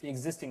replace the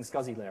existing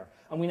SCSI layer.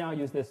 And we now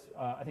use this,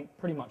 I think,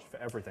 pretty much for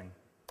everything.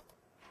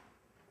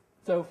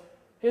 So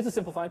here's a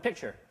simplified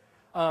picture.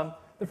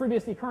 The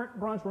FreeBSD current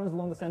branch runs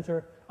along the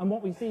center, and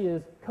what we see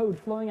is code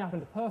flowing out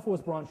into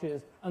Perforce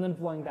branches and then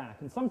flowing back.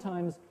 And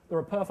sometimes there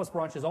are Perforce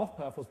branches off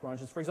Perforce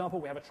branches. For example,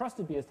 we have a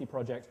trusted BSD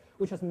project,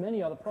 which has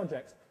many other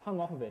projects hung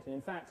off of it. And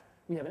in fact,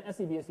 we have an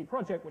SEBSD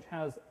project, which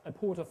has a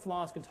port of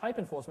Flask and type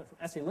enforcement from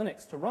SE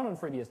Linux to run on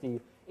FreeBSD,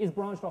 is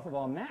branched off of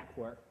our Mac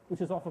work, which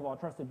is off of our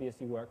trusted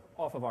BSD work,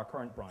 off of our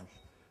current branch.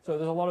 So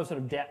there's a lot of sort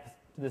of depth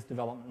to this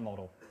development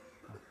model.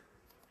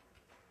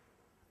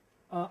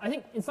 I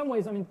think in some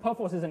ways, I mean,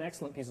 Perforce is an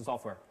excellent piece of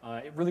software.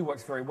 It really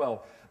works very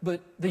well.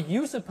 But the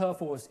use of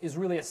Perforce is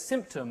really a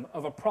symptom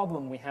of a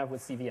problem we have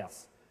with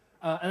CVS.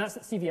 And that's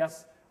that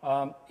CVS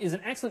is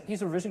an excellent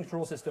piece of revision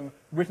control system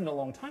written a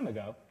long time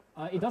ago.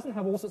 It doesn't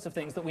have all sorts of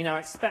things that we now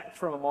expect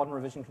from a modern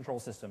revision control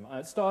system,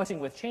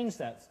 starting with change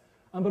sets,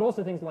 but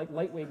also things like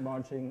lightweight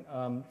merging,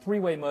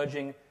 three-way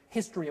merging,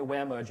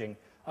 history-aware merging.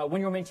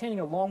 When you're maintaining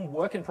a long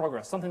work in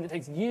progress, something that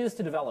takes years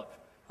to develop,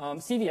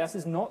 CVS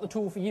is not the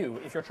tool for you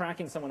if you're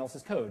tracking someone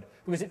else's code,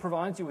 because it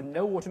provides you with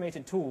no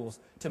automated tools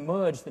to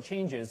merge the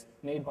changes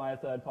made by a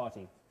third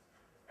party.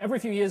 Every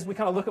few years, we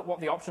kind of look at what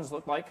the options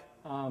look like.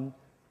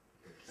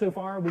 So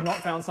far, we've not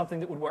found something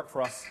that would work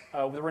for us.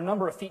 There are a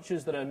number of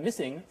features that are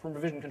missing from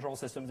revision control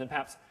systems, and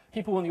perhaps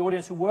people in the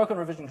audience who work on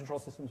revision control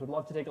systems would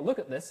love to take a look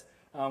at this.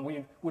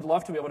 We would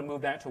love to be able to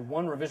move back to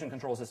one revision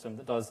control system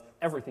that does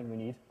everything we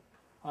need.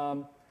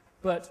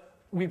 But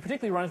we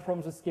particularly run into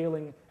problems with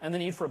scaling and the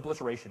need for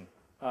obliteration.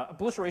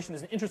 Obliteration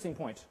is an interesting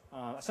point.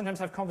 I sometimes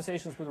have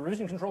conversations with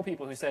revision control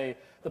people who say,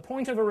 the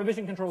point of a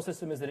revision control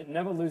system is that it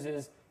never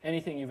loses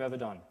anything you've ever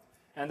done.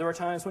 And there are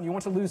times when you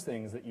want to lose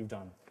things that you've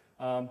done.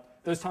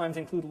 Those times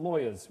include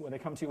lawyers, where they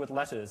come to you with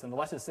letters, and the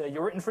letters say,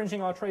 you're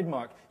infringing our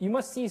trademark. You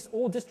must cease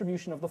all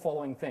distribution of the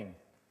following thing.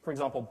 For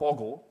example,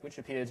 Boggle, which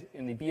appeared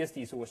in the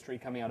BSD source tree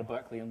coming out of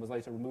Berkeley and was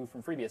later removed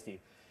from FreeBSD.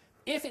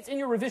 If it's in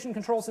your revision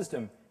control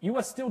system, you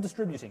are still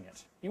distributing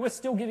it. You are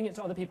still giving it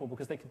to other people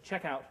because they could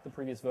check out the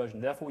previous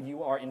version. Therefore,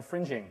 you are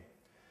infringing.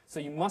 So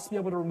you must be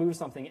able to remove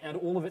something and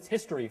all of its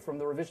history from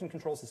the revision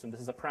control system.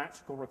 This is a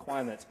practical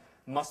requirement.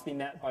 Must be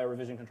met by a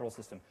revision control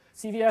system.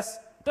 CVS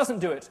doesn't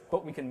do it,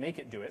 but we can make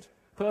it do it.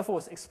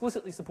 Perforce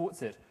explicitly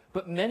supports it.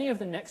 But many of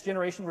the next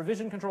generation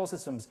revision control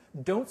systems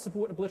don't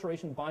support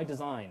obliteration by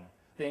design.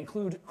 They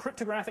include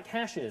cryptographic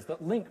hashes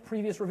that link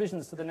previous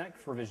revisions to the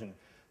next revision.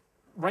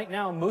 Right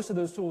now, most of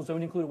those tools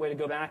don't include a way to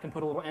go back and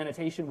put a little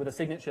annotation with a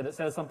signature that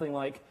says something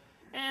like,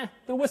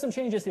 there were some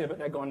changes here, but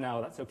they're gone now,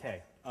 that's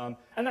okay. And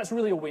that's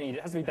really all we need.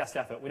 It has to be best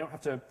effort. We don't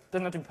have to,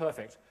 doesn't have to be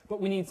perfect, but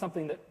we need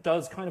something that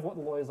does kind of what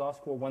the lawyers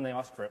ask for when they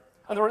ask for it.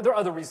 And there are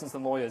other reasons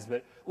than lawyers,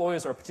 but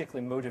lawyers are a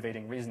particularly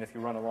motivating reason if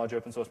you run a large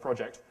open source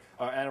project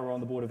and are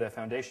on the board of their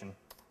foundation.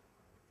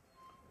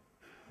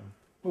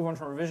 Move on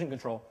from revision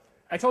control.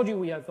 I told you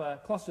we have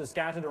clusters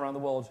scattered around the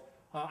world.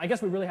 I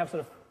guess we really have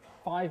sort of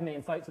 5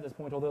 main sites at this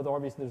point, although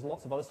obviously there's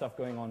lots of other stuff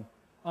going on.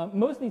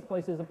 Most of these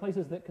places are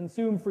places that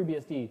consume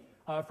FreeBSD.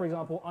 For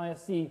example,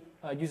 ISC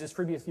uses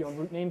FreeBSD on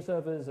root name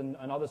servers and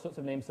other sorts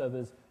of name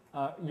servers.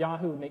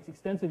 Yahoo makes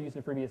extensive use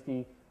of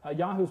FreeBSD.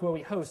 Yahoo is where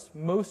we host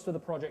most of the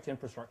project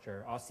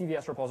infrastructure. Our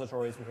CVS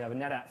repositories, we have a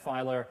NetApp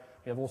filer,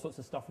 we have all sorts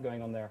of stuff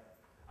going on there.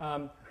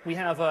 We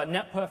have a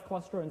NetPerf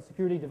cluster and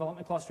security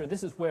development cluster.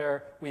 This is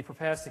where we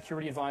prepare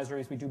security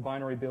advisories, we do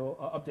binary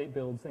update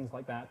builds, things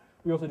like that.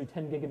 We also do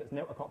 10 gigabits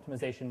network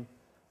optimization.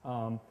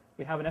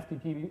 We have an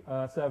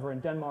FTP server in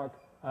Denmark,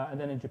 and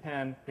then in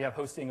Japan, we have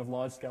hosting of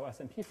large-scale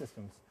SMP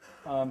systems.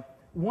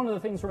 One of the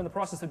things we're in the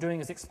process of doing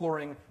is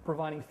exploring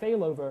providing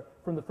failover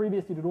from the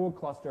FreeBSD.org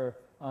cluster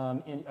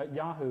at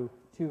Yahoo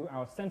to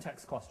our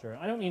Centex cluster.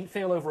 I don't mean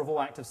failover of all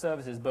active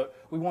services, but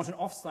we want an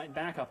off-site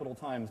backup at all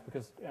times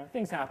because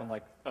things happen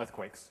like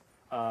earthquakes,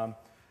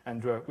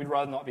 and we'd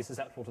rather not be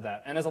susceptible to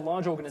that. And as a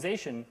large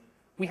organization,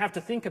 we have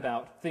to think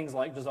about things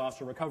like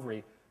disaster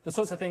recovery, the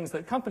sorts of things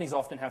that companies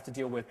often have to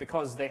deal with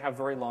because they have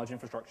very large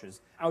infrastructures.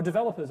 Our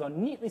developers are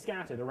neatly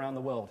scattered around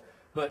the world,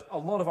 but a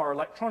lot of our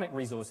electronic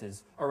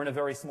resources are in a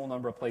very small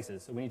number of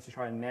places, so we need to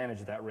try and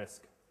manage that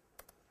risk.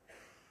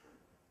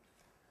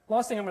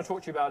 Last thing I'm going to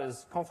talk to you about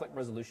is conflict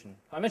resolution.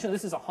 I mentioned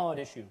this is a hard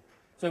issue.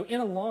 So in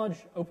a large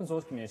open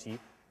source community,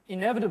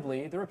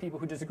 inevitably there are people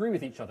who disagree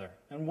with each other.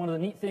 And one of the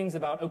neat things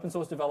about open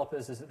source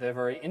developers is that they're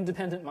very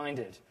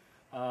independent-minded.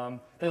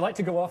 They like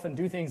to go off and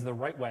do things the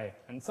right way,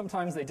 and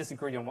sometimes they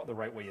disagree on what the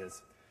right way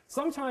is.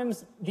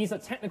 Sometimes these are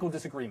technical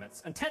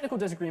disagreements, and technical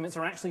disagreements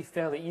are actually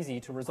fairly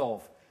easy to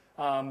resolve.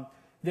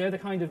 They're the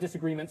kind of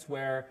disagreements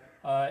where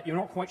you're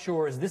not quite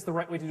sure, is this the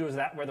right way to do it, is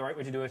that the right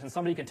way to do it, and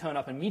somebody can turn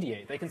up and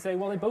mediate. They can say,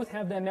 well, they both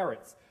have their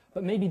merits,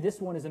 but maybe this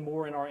one is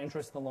more in our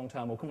interest in the long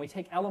term, or can we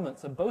take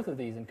elements of both of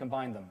these and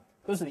combine them?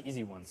 Those are the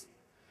easy ones.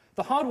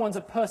 The hard ones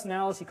are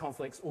personality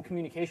conflicts or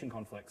communication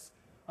conflicts.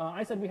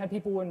 I said we had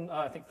people in,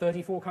 I think,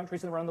 34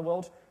 countries around the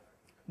world.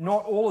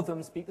 Not all of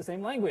them speak the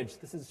same language.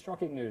 This is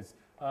shocking news.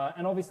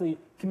 And obviously,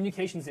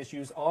 communications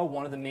issues are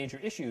one of the major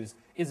issues.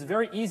 It's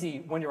very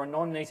easy when you're a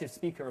non-native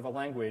speaker of a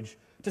language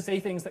to say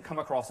things that come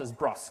across as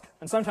brusque.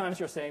 And sometimes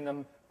you're saying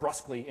them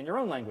brusquely in your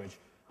own language.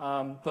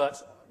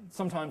 But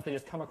sometimes they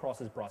just come across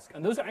as brusque.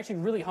 And those are actually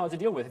really hard to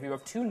deal with if you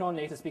have two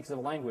non-native speakers of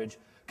a language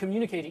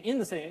communicating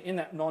in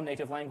that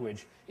non-native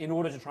language in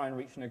order to try and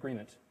reach an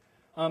agreement.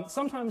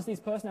 Sometimes these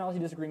personality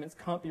disagreements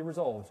can't be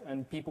resolved,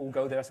 and people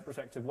go their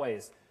respective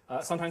ways.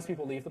 Sometimes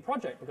people leave the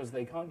project because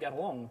they can't get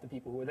along with the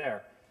people who are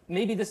there.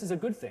 Maybe this is a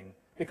good thing,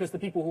 because the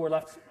people who are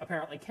left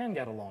apparently can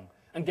get along.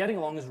 And getting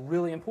along is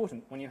really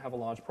important when you have a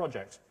large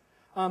project.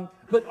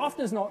 But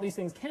often as not, these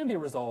things can be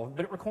resolved,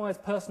 but it requires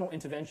personal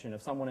intervention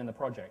of someone in the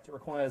project. It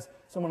requires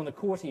someone on the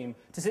core team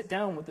to sit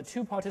down with the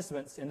two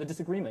participants in the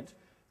disagreement,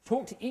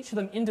 talk to each of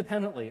them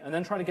independently, and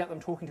then try to get them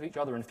talking to each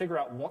other and figure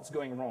out what's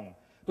going wrong.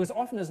 Because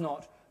often as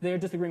not, there are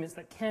disagreements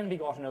that can be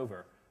gotten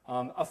over.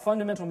 A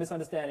fundamental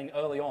misunderstanding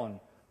early on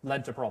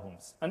led to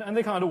problems. And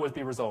they can't always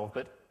be resolved,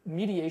 but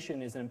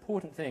mediation is an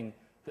important thing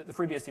that the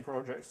FreeBSD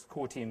project's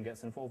core team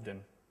gets involved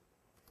in.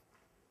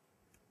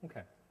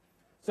 Okay.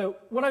 So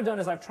what I've done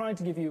is I've tried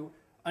to give you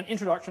an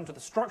introduction to the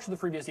structure of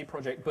the FreeBSD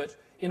project, but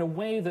in a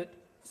way that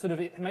sort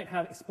of it might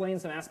have explained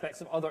some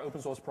aspects of other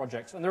open source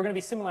projects. And there are going to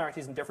be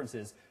similarities and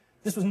differences.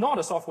 This was not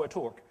a software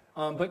talk,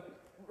 but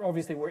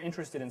obviously we're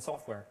interested in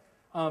software.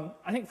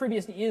 I think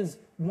FreeBSD is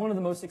one of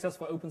the most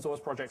successful open source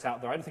projects out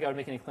there. I don't think I would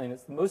make any claim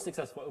it's the most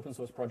successful open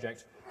source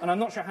project. And I'm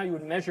not sure how you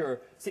would measure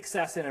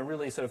success in a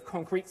really sort of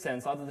concrete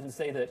sense other than to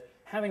say that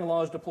having a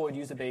large deployed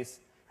user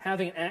base,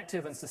 having an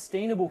active and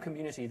sustainable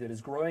community that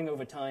is growing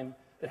over time,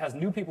 that has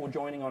new people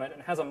joining on it,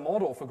 and has a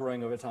model for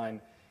growing over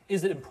time,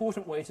 is an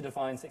important way to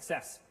define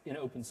success in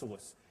open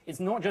source.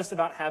 It's not just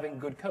about having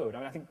good code. I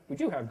mean, I think we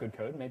do have good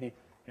code. Maybe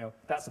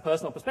that's a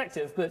personal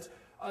perspective, but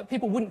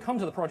people wouldn't come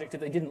to the project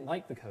if they didn't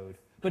like the code.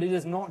 But it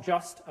is not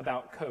just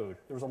about code.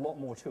 There's a lot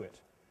more to it.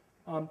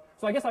 So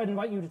I guess I'd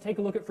invite you to take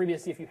a look at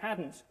FreeBSD if you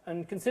hadn't,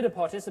 and consider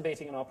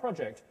participating in our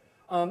project.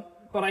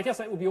 But I guess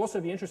it would also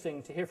be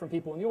interesting to hear from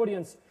people in the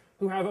audience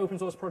who have open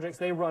source projects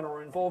they run or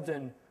are involved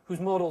in whose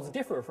models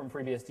differ from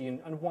FreeBSD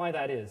and why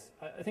that is.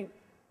 I think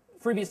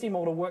FreeBSD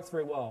model works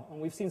very well,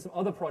 and we've seen some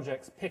other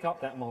projects pick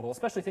up that model,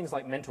 especially things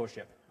like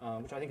mentorship,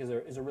 which I think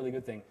is a really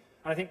good thing.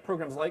 And I think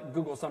programs like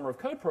Google Summer of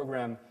Code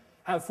program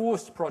have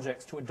forced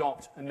projects to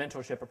adopt a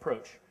mentorship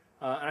approach.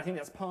 And I think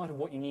that's part of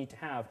what you need to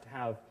have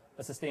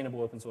a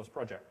sustainable open source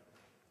project.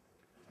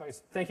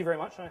 Guys, thank you very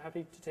much. I'm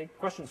happy to take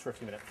questions for a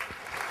few minutes.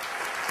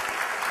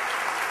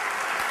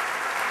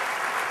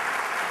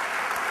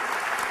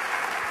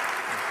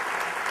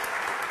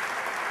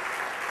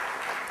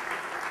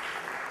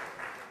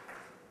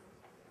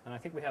 And I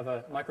think we have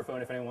a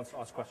microphone if anyone wants to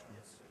ask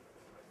questions.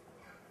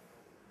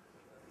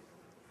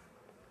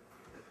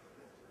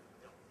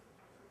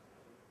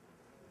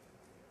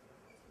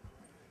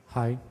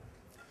 Hi.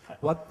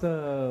 What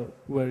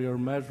were your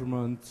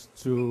measurements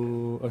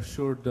to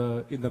assure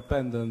the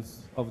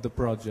independence of the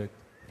project?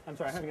 I'm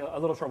sorry, I'm having a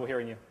little trouble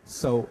hearing you.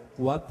 So,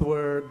 what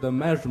were the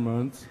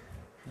measurements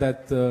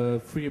that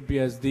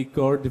FreeBSD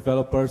core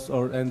developers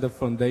and the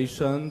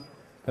foundation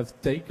have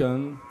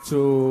taken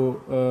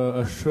to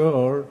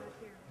assure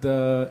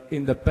the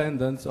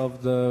independence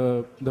of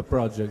the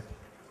project?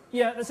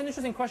 Yeah, that's an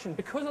interesting question.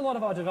 Because a lot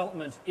of our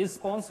development is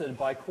sponsored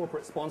by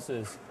corporate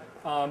sponsors,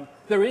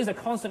 there is a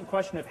constant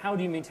question of how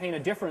do you maintain a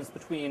difference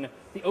between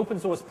the open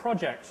source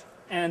project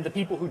and the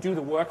people who do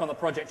the work on the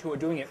project who are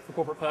doing it for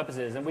corporate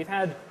purposes. And we've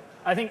had,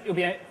 I think it would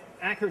be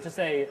accurate to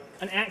say,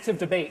 an active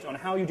debate on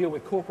how you deal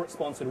with corporate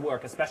sponsored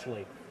work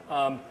especially.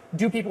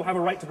 Do people have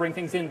a right to bring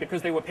things in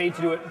because they were paid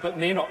to do it but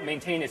may not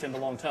maintain it in the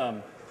long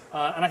term?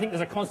 And I think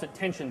there's a constant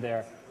tension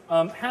there.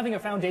 Having a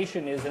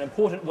foundation is an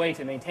important way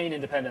to maintain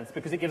independence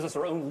because it gives us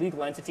our own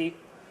legal entity.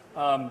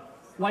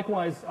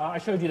 Likewise, I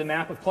showed you the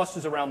map of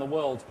clusters around the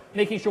world.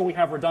 Making sure we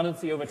have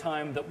redundancy over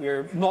time, that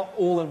we're not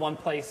all in one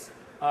place,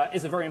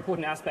 is a very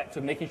important aspect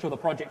of making sure the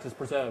project is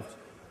preserved.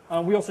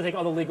 We also take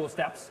other legal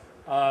steps,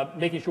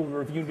 making sure we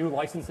review new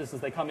licenses as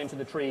they come into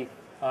the tree,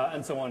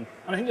 and so on.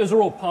 And I think those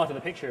are all part of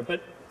the picture.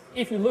 But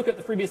if you look at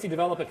the FreeBSD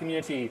developer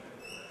community,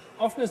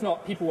 often as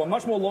not, people are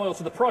much more loyal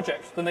to the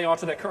project than they are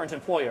to their current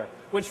employer,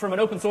 which from an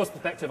open source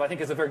perspective, I think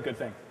is a very good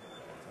thing.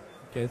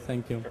 Okay,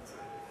 thank you.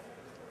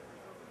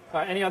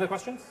 Sure. Any other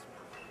questions?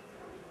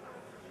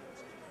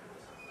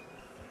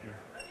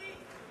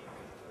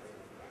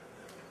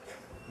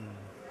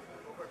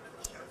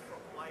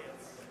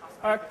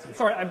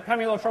 Sorry, I'm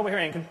having a little trouble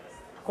hearing.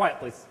 Quiet,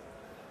 please.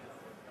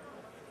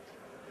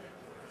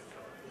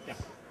 Yeah.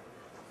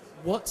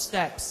 What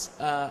steps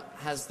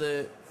has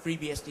the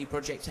FreeBSD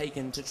project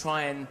taken to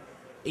try and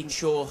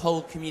ensure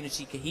whole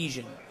community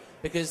cohesion?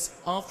 Because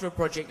after a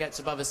project gets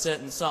above a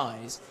certain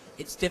size,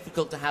 it's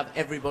difficult to have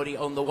everybody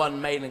on the one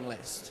mailing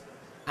list.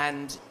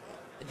 And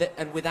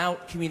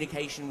without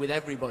communication with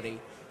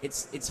everybody,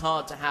 it's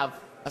hard to have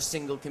a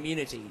single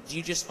community. Do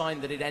you just find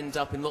that it ends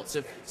up in lots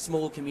of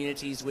small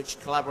communities which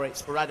collaborate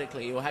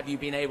sporadically, or have you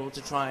been able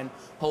to try and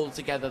hold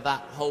together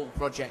that whole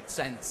project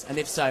sense? And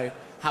if so,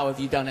 how have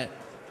you done it?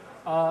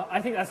 I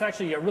think that's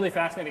actually a really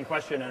fascinating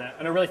question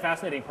and a really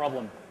fascinating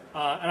problem.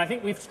 And I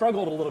think we've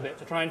struggled a little bit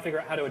to try and figure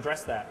out how to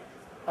address that.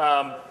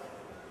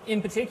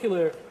 In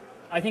particular,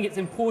 I think it's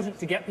important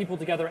to get people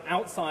together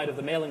outside of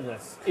the mailing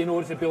list in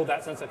order to build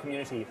that sense of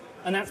community.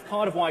 And that's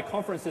part of why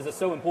conferences are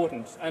so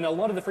important. And a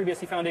lot of the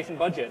FreeBSD Foundation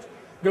budget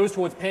goes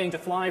towards paying to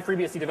fly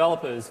FreeBSD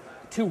developers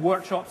to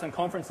workshops and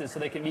conferences so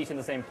they can meet in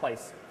the same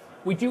place.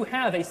 We do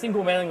have a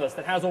single mailing list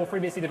that has all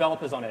FreeBSD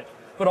developers on it.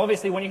 But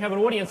obviously, when you have an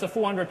audience of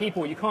 400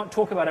 people, you can't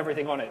talk about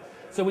everything on it.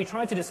 So we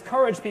try to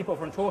discourage people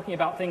from talking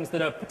about things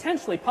that are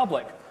potentially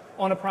public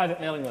on a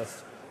private mailing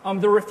list.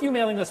 There are a few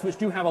mailing lists which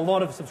do have a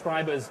lot of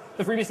subscribers.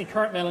 The FreeBSD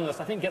current mailing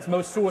list, I think, gets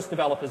most source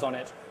developers on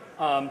it.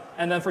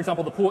 And then, for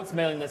example, the ports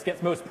mailing list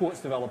gets most ports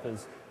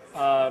developers.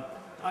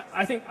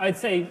 I think I'd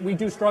say we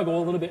do struggle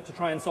a little bit to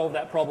try and solve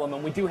that problem,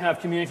 and we do have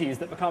communities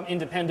that become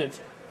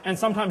independent, and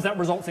sometimes that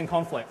results in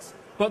conflicts.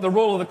 But the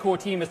role of the core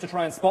team is to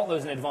try and spot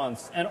those in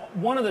advance. And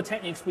one of the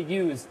techniques we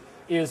use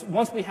is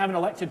once we have an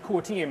elected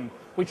core team,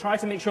 we try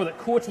to make sure that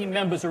core team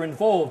members are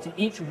involved in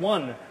each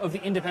one of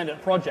the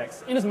independent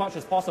projects in as much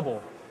as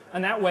possible.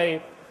 And that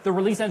way, the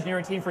release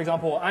engineering team, for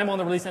example, I'm on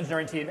the release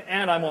engineering team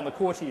and I'm on the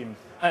core team.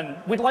 And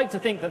we'd like to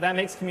think that that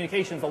makes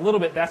communications a little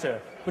bit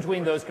better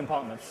between those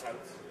compartments.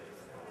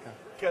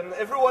 Can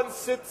everyone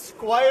sit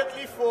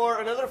quietly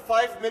for another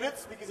 5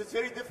 minutes, because it's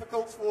very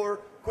difficult for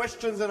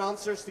questions and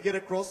answers to get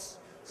across.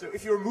 So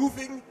if you're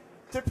moving,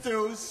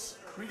 tiptoes,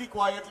 really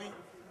quietly,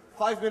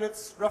 5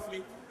 minutes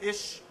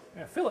roughly-ish.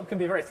 Yeah, Philip can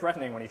be very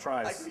threatening when he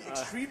tries. I can be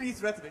extremely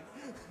threatening.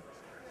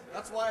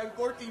 That's why I'm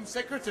core team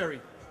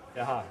secretary.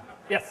 Aha.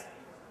 Yes.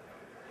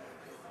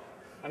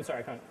 I'm sorry,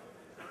 I can't.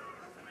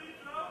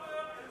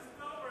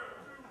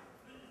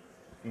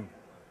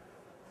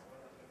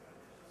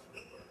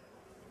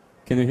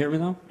 Can you hear me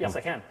now? Yes,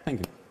 I can.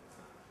 Thank you.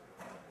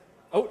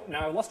 Oh,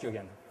 now I lost you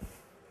again.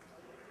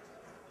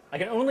 I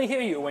can only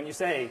hear you when you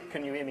say,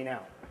 "Can you hear me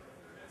now?"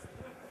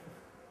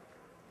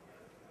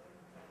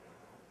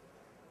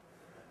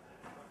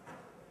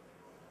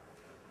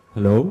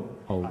 Hello?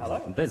 Oh,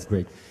 Hello. that's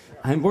great.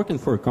 I'm working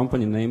for a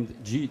company named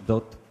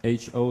G.ho.st.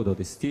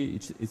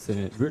 It's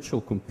a virtual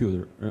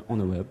computer on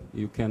the web.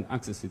 You can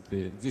access it.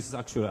 This is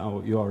actually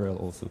our URL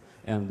also.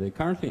 And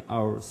currently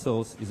our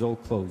source is all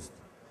closed.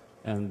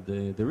 And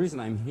the reason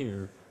I'm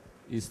here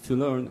is to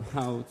learn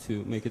how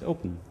to make it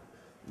open.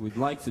 We'd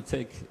like to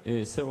take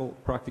several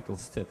practical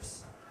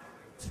steps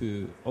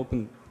to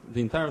open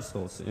the entire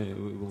source.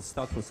 We will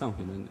start from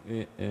something.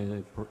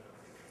 And,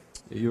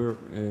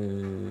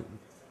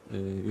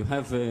 you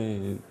have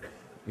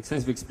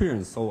extensive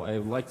experience, so I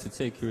would like to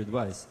take your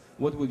advice.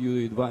 What would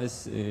you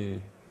advise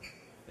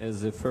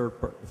as a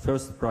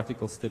first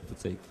practical step to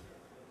take?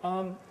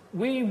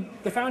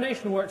 The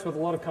foundation works with a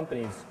lot of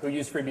companies who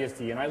use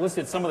FreeBSD, and I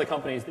listed some of the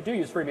companies that do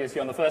use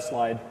FreeBSD on the first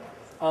slide.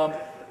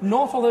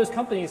 Not all those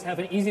companies have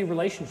an easy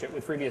relationship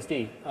with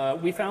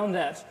FreeBSD. We found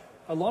that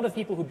a lot of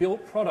people who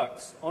built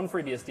products on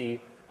FreeBSD,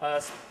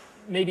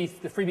 maybe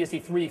the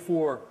FreeBSD 3,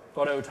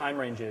 4.0 time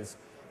ranges,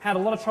 had a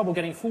lot of trouble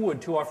getting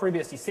forward to our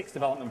FreeBSD 6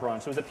 development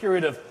branch. There was a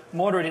period of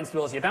moderate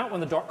instability about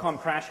when the .com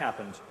crash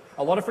happened.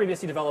 A lot of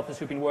FreeBSD developers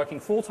who've been working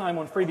full-time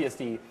on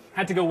FreeBSD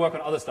had to go work on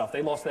other stuff.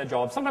 They lost their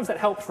jobs. Sometimes that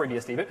helped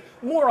FreeBSD, but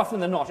more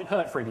often than not, it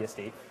hurt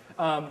FreeBSD.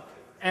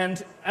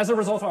 And as a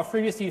result, our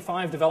FreeBSD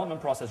 5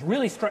 development process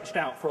really stretched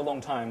out for a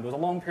long time. There was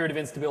a long period of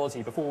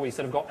instability before we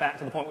sort of got back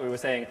to the point where we were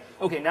saying,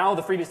 okay, now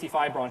the FreeBSD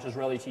 5 branch is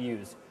ready to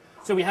use.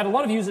 So we had a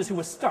lot of users who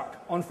were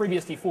stuck on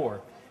FreeBSD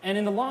 4. And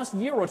in the last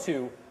year or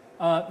two,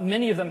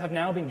 many of them have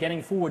now been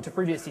getting forward to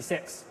FreeBSD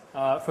 6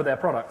 for their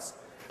products.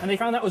 And they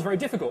found that was very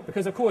difficult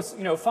because, of course,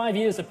 5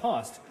 years had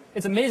passed.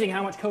 It's amazing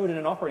how much code in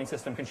an operating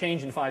system can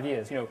change in 5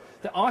 years.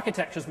 The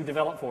architectures we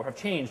developed for have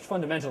changed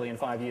fundamentally in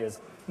 5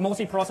 years.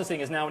 Multiprocessing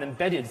is now an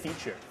embedded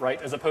feature,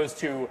 right, as opposed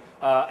to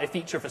a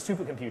feature for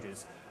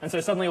supercomputers. And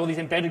so suddenly all these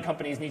embedded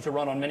companies need to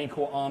run on many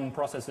core ARM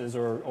processors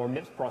or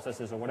MIPS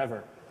processors or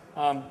whatever.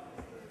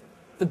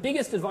 The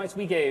biggest advice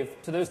we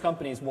gave to those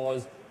companies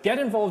was get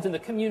involved in the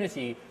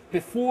community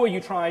before you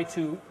try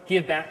to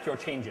give back your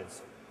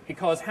changes.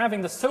 Because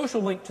having the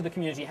social link to the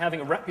community,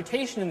 having a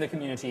reputation in the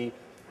community,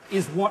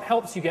 is what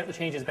helps you get the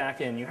changes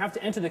back in. You have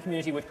to enter the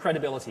community with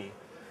credibility.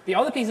 The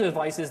other piece of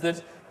advice is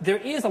that there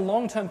is a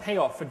long-term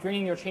payoff for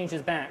bringing your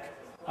changes back,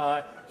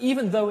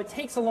 even though it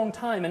takes a long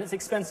time and it's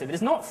expensive. It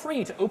is not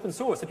free to open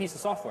source a piece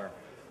of software.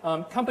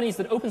 Companies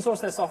that open source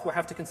their software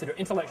have to consider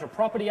intellectual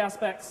property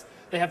aspects.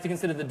 They have to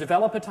consider the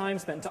developer time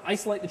spent to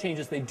isolate the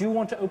changes they do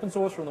want to open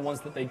source from the ones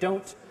that they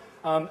don't.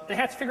 They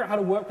have to figure out how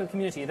to work with the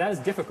community. That is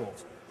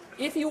difficult.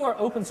 If you are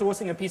open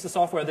sourcing a piece of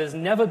software that has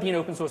never been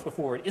open source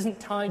before, it isn't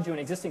tied to an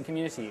existing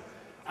community,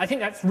 I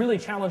think that's really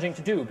challenging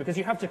to do because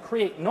you have to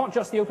create not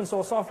just the open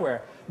source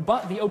software,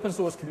 but the open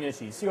source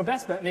community. So your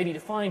best bet may be to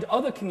find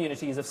other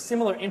communities of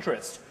similar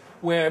interest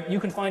where you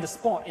can find a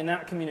spot in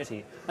that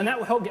community. And that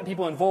will help get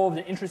people involved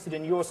and interested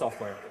in your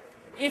software.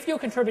 If you're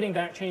contributing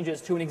back changes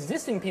to an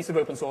existing piece of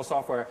open source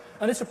software,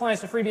 and this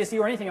applies to FreeBSD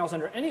or anything else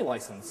under any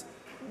license,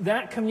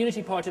 that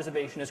community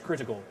participation is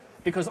critical.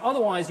 Because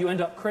otherwise you end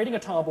up creating a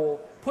tarball,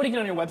 putting it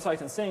on your website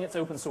and saying it's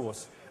open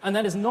source. And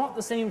that is not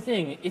the same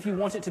thing if you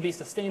want it to be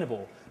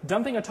sustainable.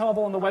 Dumping a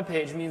tarball on the web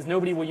page means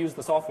nobody will use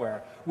the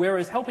software.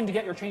 Whereas helping to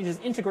get your changes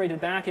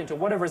integrated back into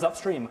whatever is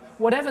upstream,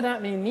 whatever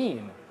that may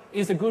mean,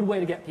 is a good way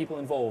to get people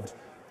involved.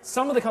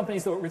 Some of the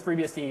companies that work with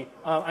FreeBSD,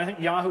 I think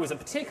Yahoo is a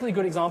particularly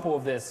good example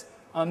of this,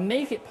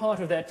 make it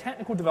part of their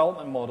technical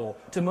development model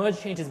to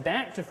merge changes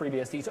back to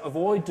FreeBSD to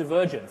avoid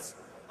divergence.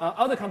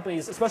 Other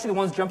companies, especially the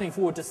ones jumping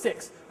forward to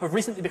 6, have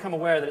recently become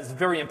aware that it's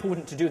very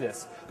important to do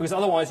this, because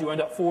otherwise you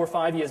end up 4 or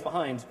 5 years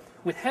behind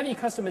with heavy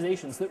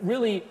customizations that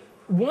really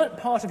weren't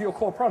part of your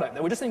core product.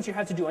 They were just things you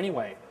had to do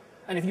anyway.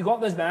 And if you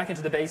got those back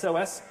into the base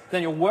OS,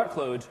 then your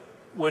workload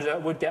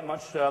would get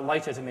much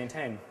lighter to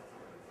maintain.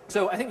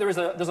 So I think there's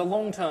a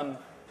long-term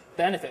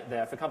benefit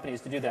there for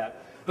companies to do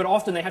that. But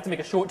often they have to make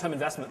a short-term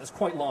investment that's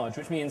quite large,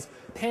 which means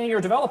paying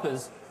your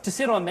developers to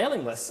sit on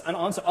mailing lists and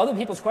answer other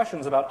people's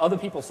questions about other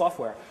people's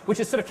software, which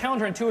is sort of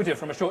counterintuitive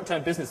from a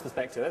short-term business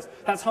perspective.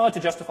 That's hard to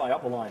justify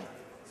up the line.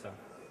 So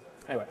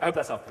anyway, I hope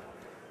that's helpful.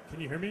 Can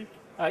you hear me?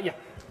 Yeah.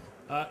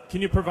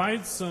 Can you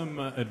provide some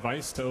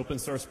advice to open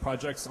source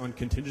projects on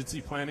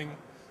contingency planning?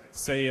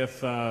 Say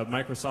if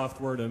Microsoft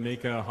were to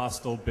make a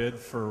hostile bid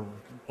for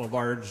a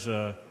large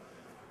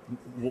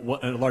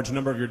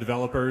number of your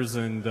developers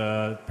and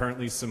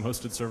apparently some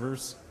hosted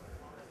servers?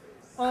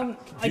 Do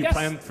you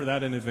plan for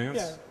that in advance?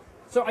 Yeah.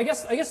 So I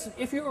guess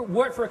if you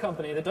work for a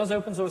company that does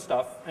open source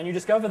stuff and you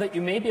discover that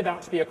you may be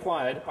about to be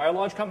acquired by a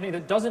large company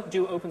that doesn't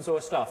do open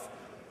source stuff,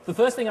 the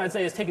first thing I'd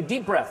say is take a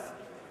deep breath,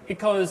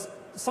 because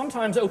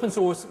sometimes open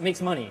source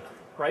makes money,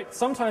 right?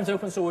 Sometimes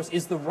open source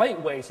is the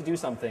right way to do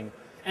something.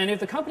 And if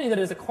the company that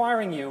is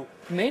acquiring you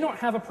may not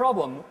have a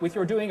problem with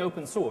your doing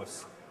open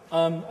source,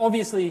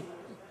 obviously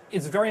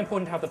it's very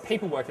important to have the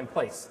paperwork in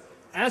place.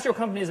 as your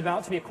company is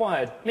about to be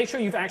acquired, make sure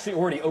you've actually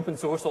already open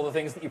sourced all the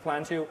things that you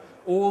plan to,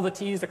 all the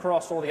T's are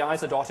crossed, all the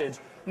I's are dotted.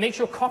 Make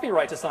sure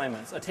copyright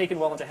assignments are taken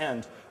well into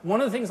hand. One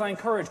of the things I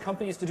encourage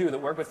companies to do that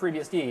work with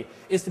FreeBSD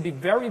is to be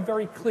very,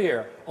 very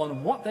clear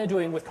on what they're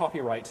doing with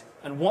copyright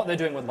and what they're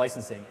doing with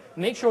licensing.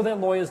 Make sure their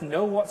lawyers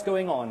know what's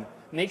going on.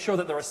 Make sure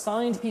that there are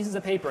signed pieces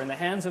of paper in the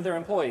hands of their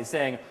employees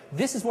saying,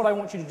 this is what I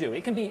want you to do.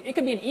 It can be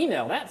an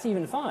email, that's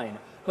even fine.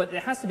 But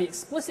it has to be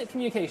explicit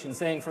communication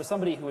saying from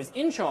somebody who is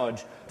in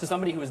charge to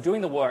somebody who is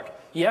doing the work,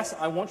 yes,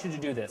 I want you to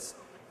do this.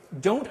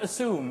 Don't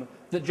assume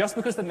that just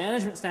because the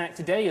management stack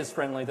today is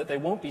friendly that they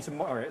won't be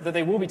tomorrow, that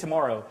they will be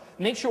tomorrow.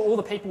 Make sure all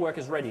the paperwork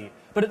is ready.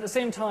 But at the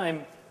same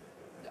time,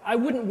 I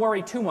wouldn't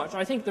worry too much.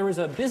 I think there is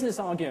a business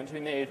argument to be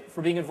made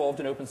for being involved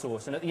in open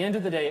source. And at the end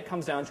of the day, it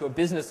comes down to a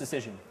business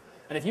decision.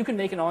 And if you can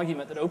make an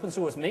argument that open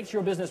source makes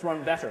your business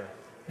run better,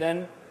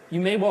 then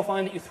you may well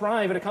find that you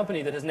thrive at a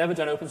company that has never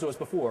done open source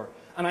before.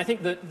 And I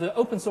think that the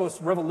open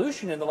source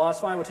revolution in the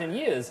last 5 or 10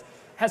 years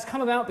has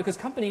come about because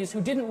companies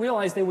who didn't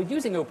realize they were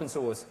using open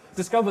source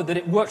discovered that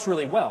it works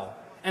really well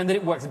and that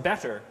it works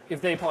better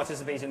if they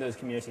participate in those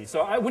communities.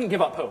 So I wouldn't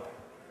give up hope.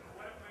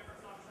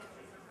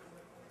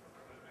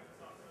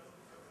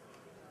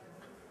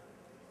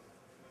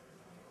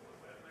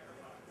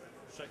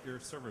 Shut your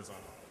servers off.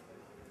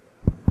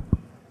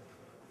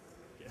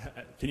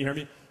 Can you hear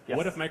me? Yes.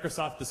 What if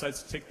Microsoft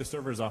decides to take the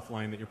servers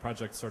offline that your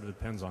project sort of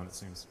depends on, it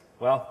seems?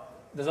 Well,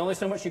 there's only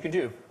so much you can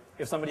do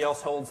if somebody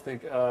else holds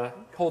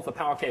the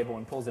power cable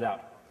and pulls it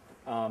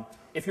out.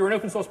 If you're an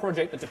open source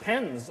project that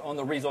depends on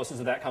the resources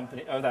of that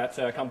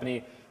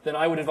company, then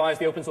I would advise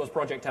the open source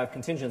project to have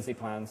contingency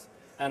plans.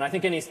 And I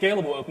think any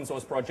scalable open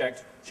source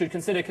project should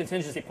consider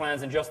contingency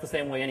plans in just the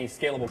same way any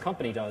scalable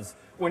company does.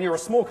 When you're a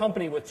small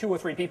company with 2 or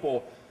 3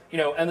 people,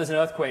 and there's an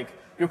earthquake,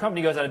 your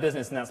company goes out of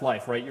business and that's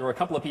life, right? You're a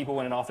couple of people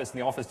in an office and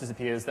the office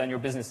disappears, then your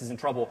business is in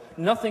trouble.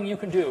 Nothing you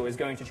can do is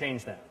going to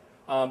change that.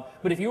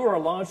 But if you are a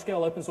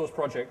large-scale open source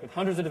project with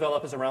hundreds of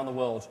developers around the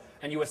world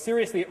and you are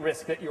seriously at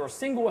risk that your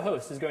single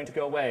host is going to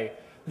go away,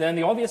 then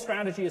the obvious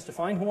strategy is to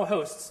find more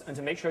hosts and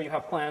to make sure you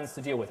have plans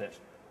to deal with it.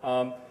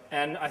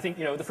 And I think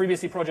the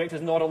FreeBSD project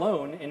is not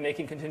alone in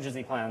making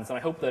contingency plans, and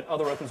I hope that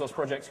other open source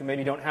projects who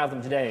maybe don't have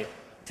them today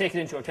take it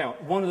into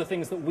account. One of the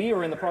things that we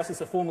are in the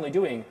process of formally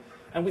doing,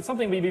 and with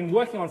something we've been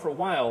working on for a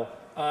while,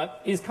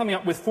 is coming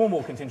up with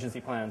formal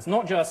contingency plans.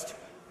 Not just,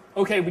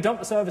 okay, we dump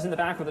the servers in the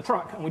back of the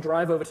truck and we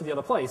drive over to the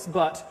other place,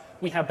 but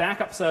we have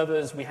backup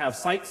servers, we have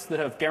sites that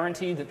have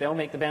guaranteed that they'll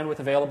make the bandwidth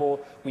available,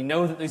 we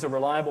know that these are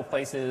reliable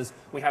places,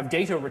 we have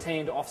data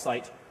retained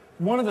off-site.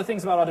 One of the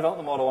things about our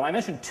development model, and I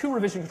mentioned 2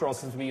 revision control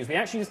systems we use, we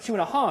actually use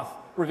 2.5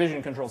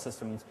 revision control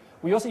systems.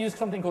 We also use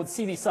something called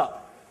CVSUP,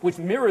 which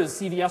mirrors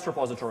CVS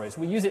repositories.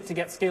 We use it to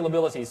get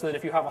scalability so that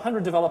if you have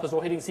 100 developers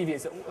all hitting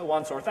CVS at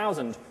once or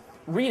 1,000,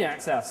 read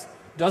access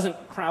doesn't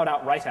crowd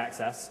out write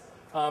access.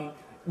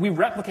 We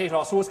replicate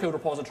our source code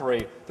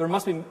repository. There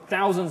must be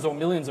thousands or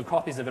millions of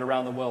copies of it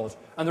around the world.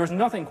 And there's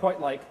nothing quite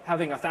like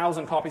having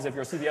 1,000 copies of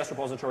your CVS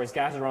repository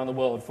scattered around the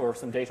world for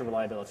some data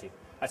reliability.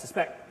 I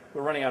suspect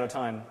we're running out of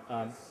time.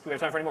 Do we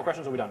have time for any more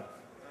questions, or are we done?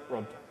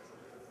 We're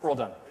all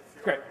done.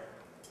 Great.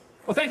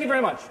 Well, thank you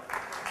very much.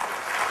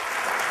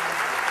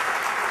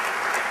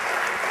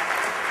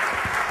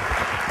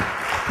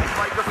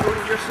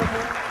 Microphone here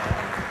somewhere.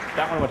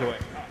 That one went away.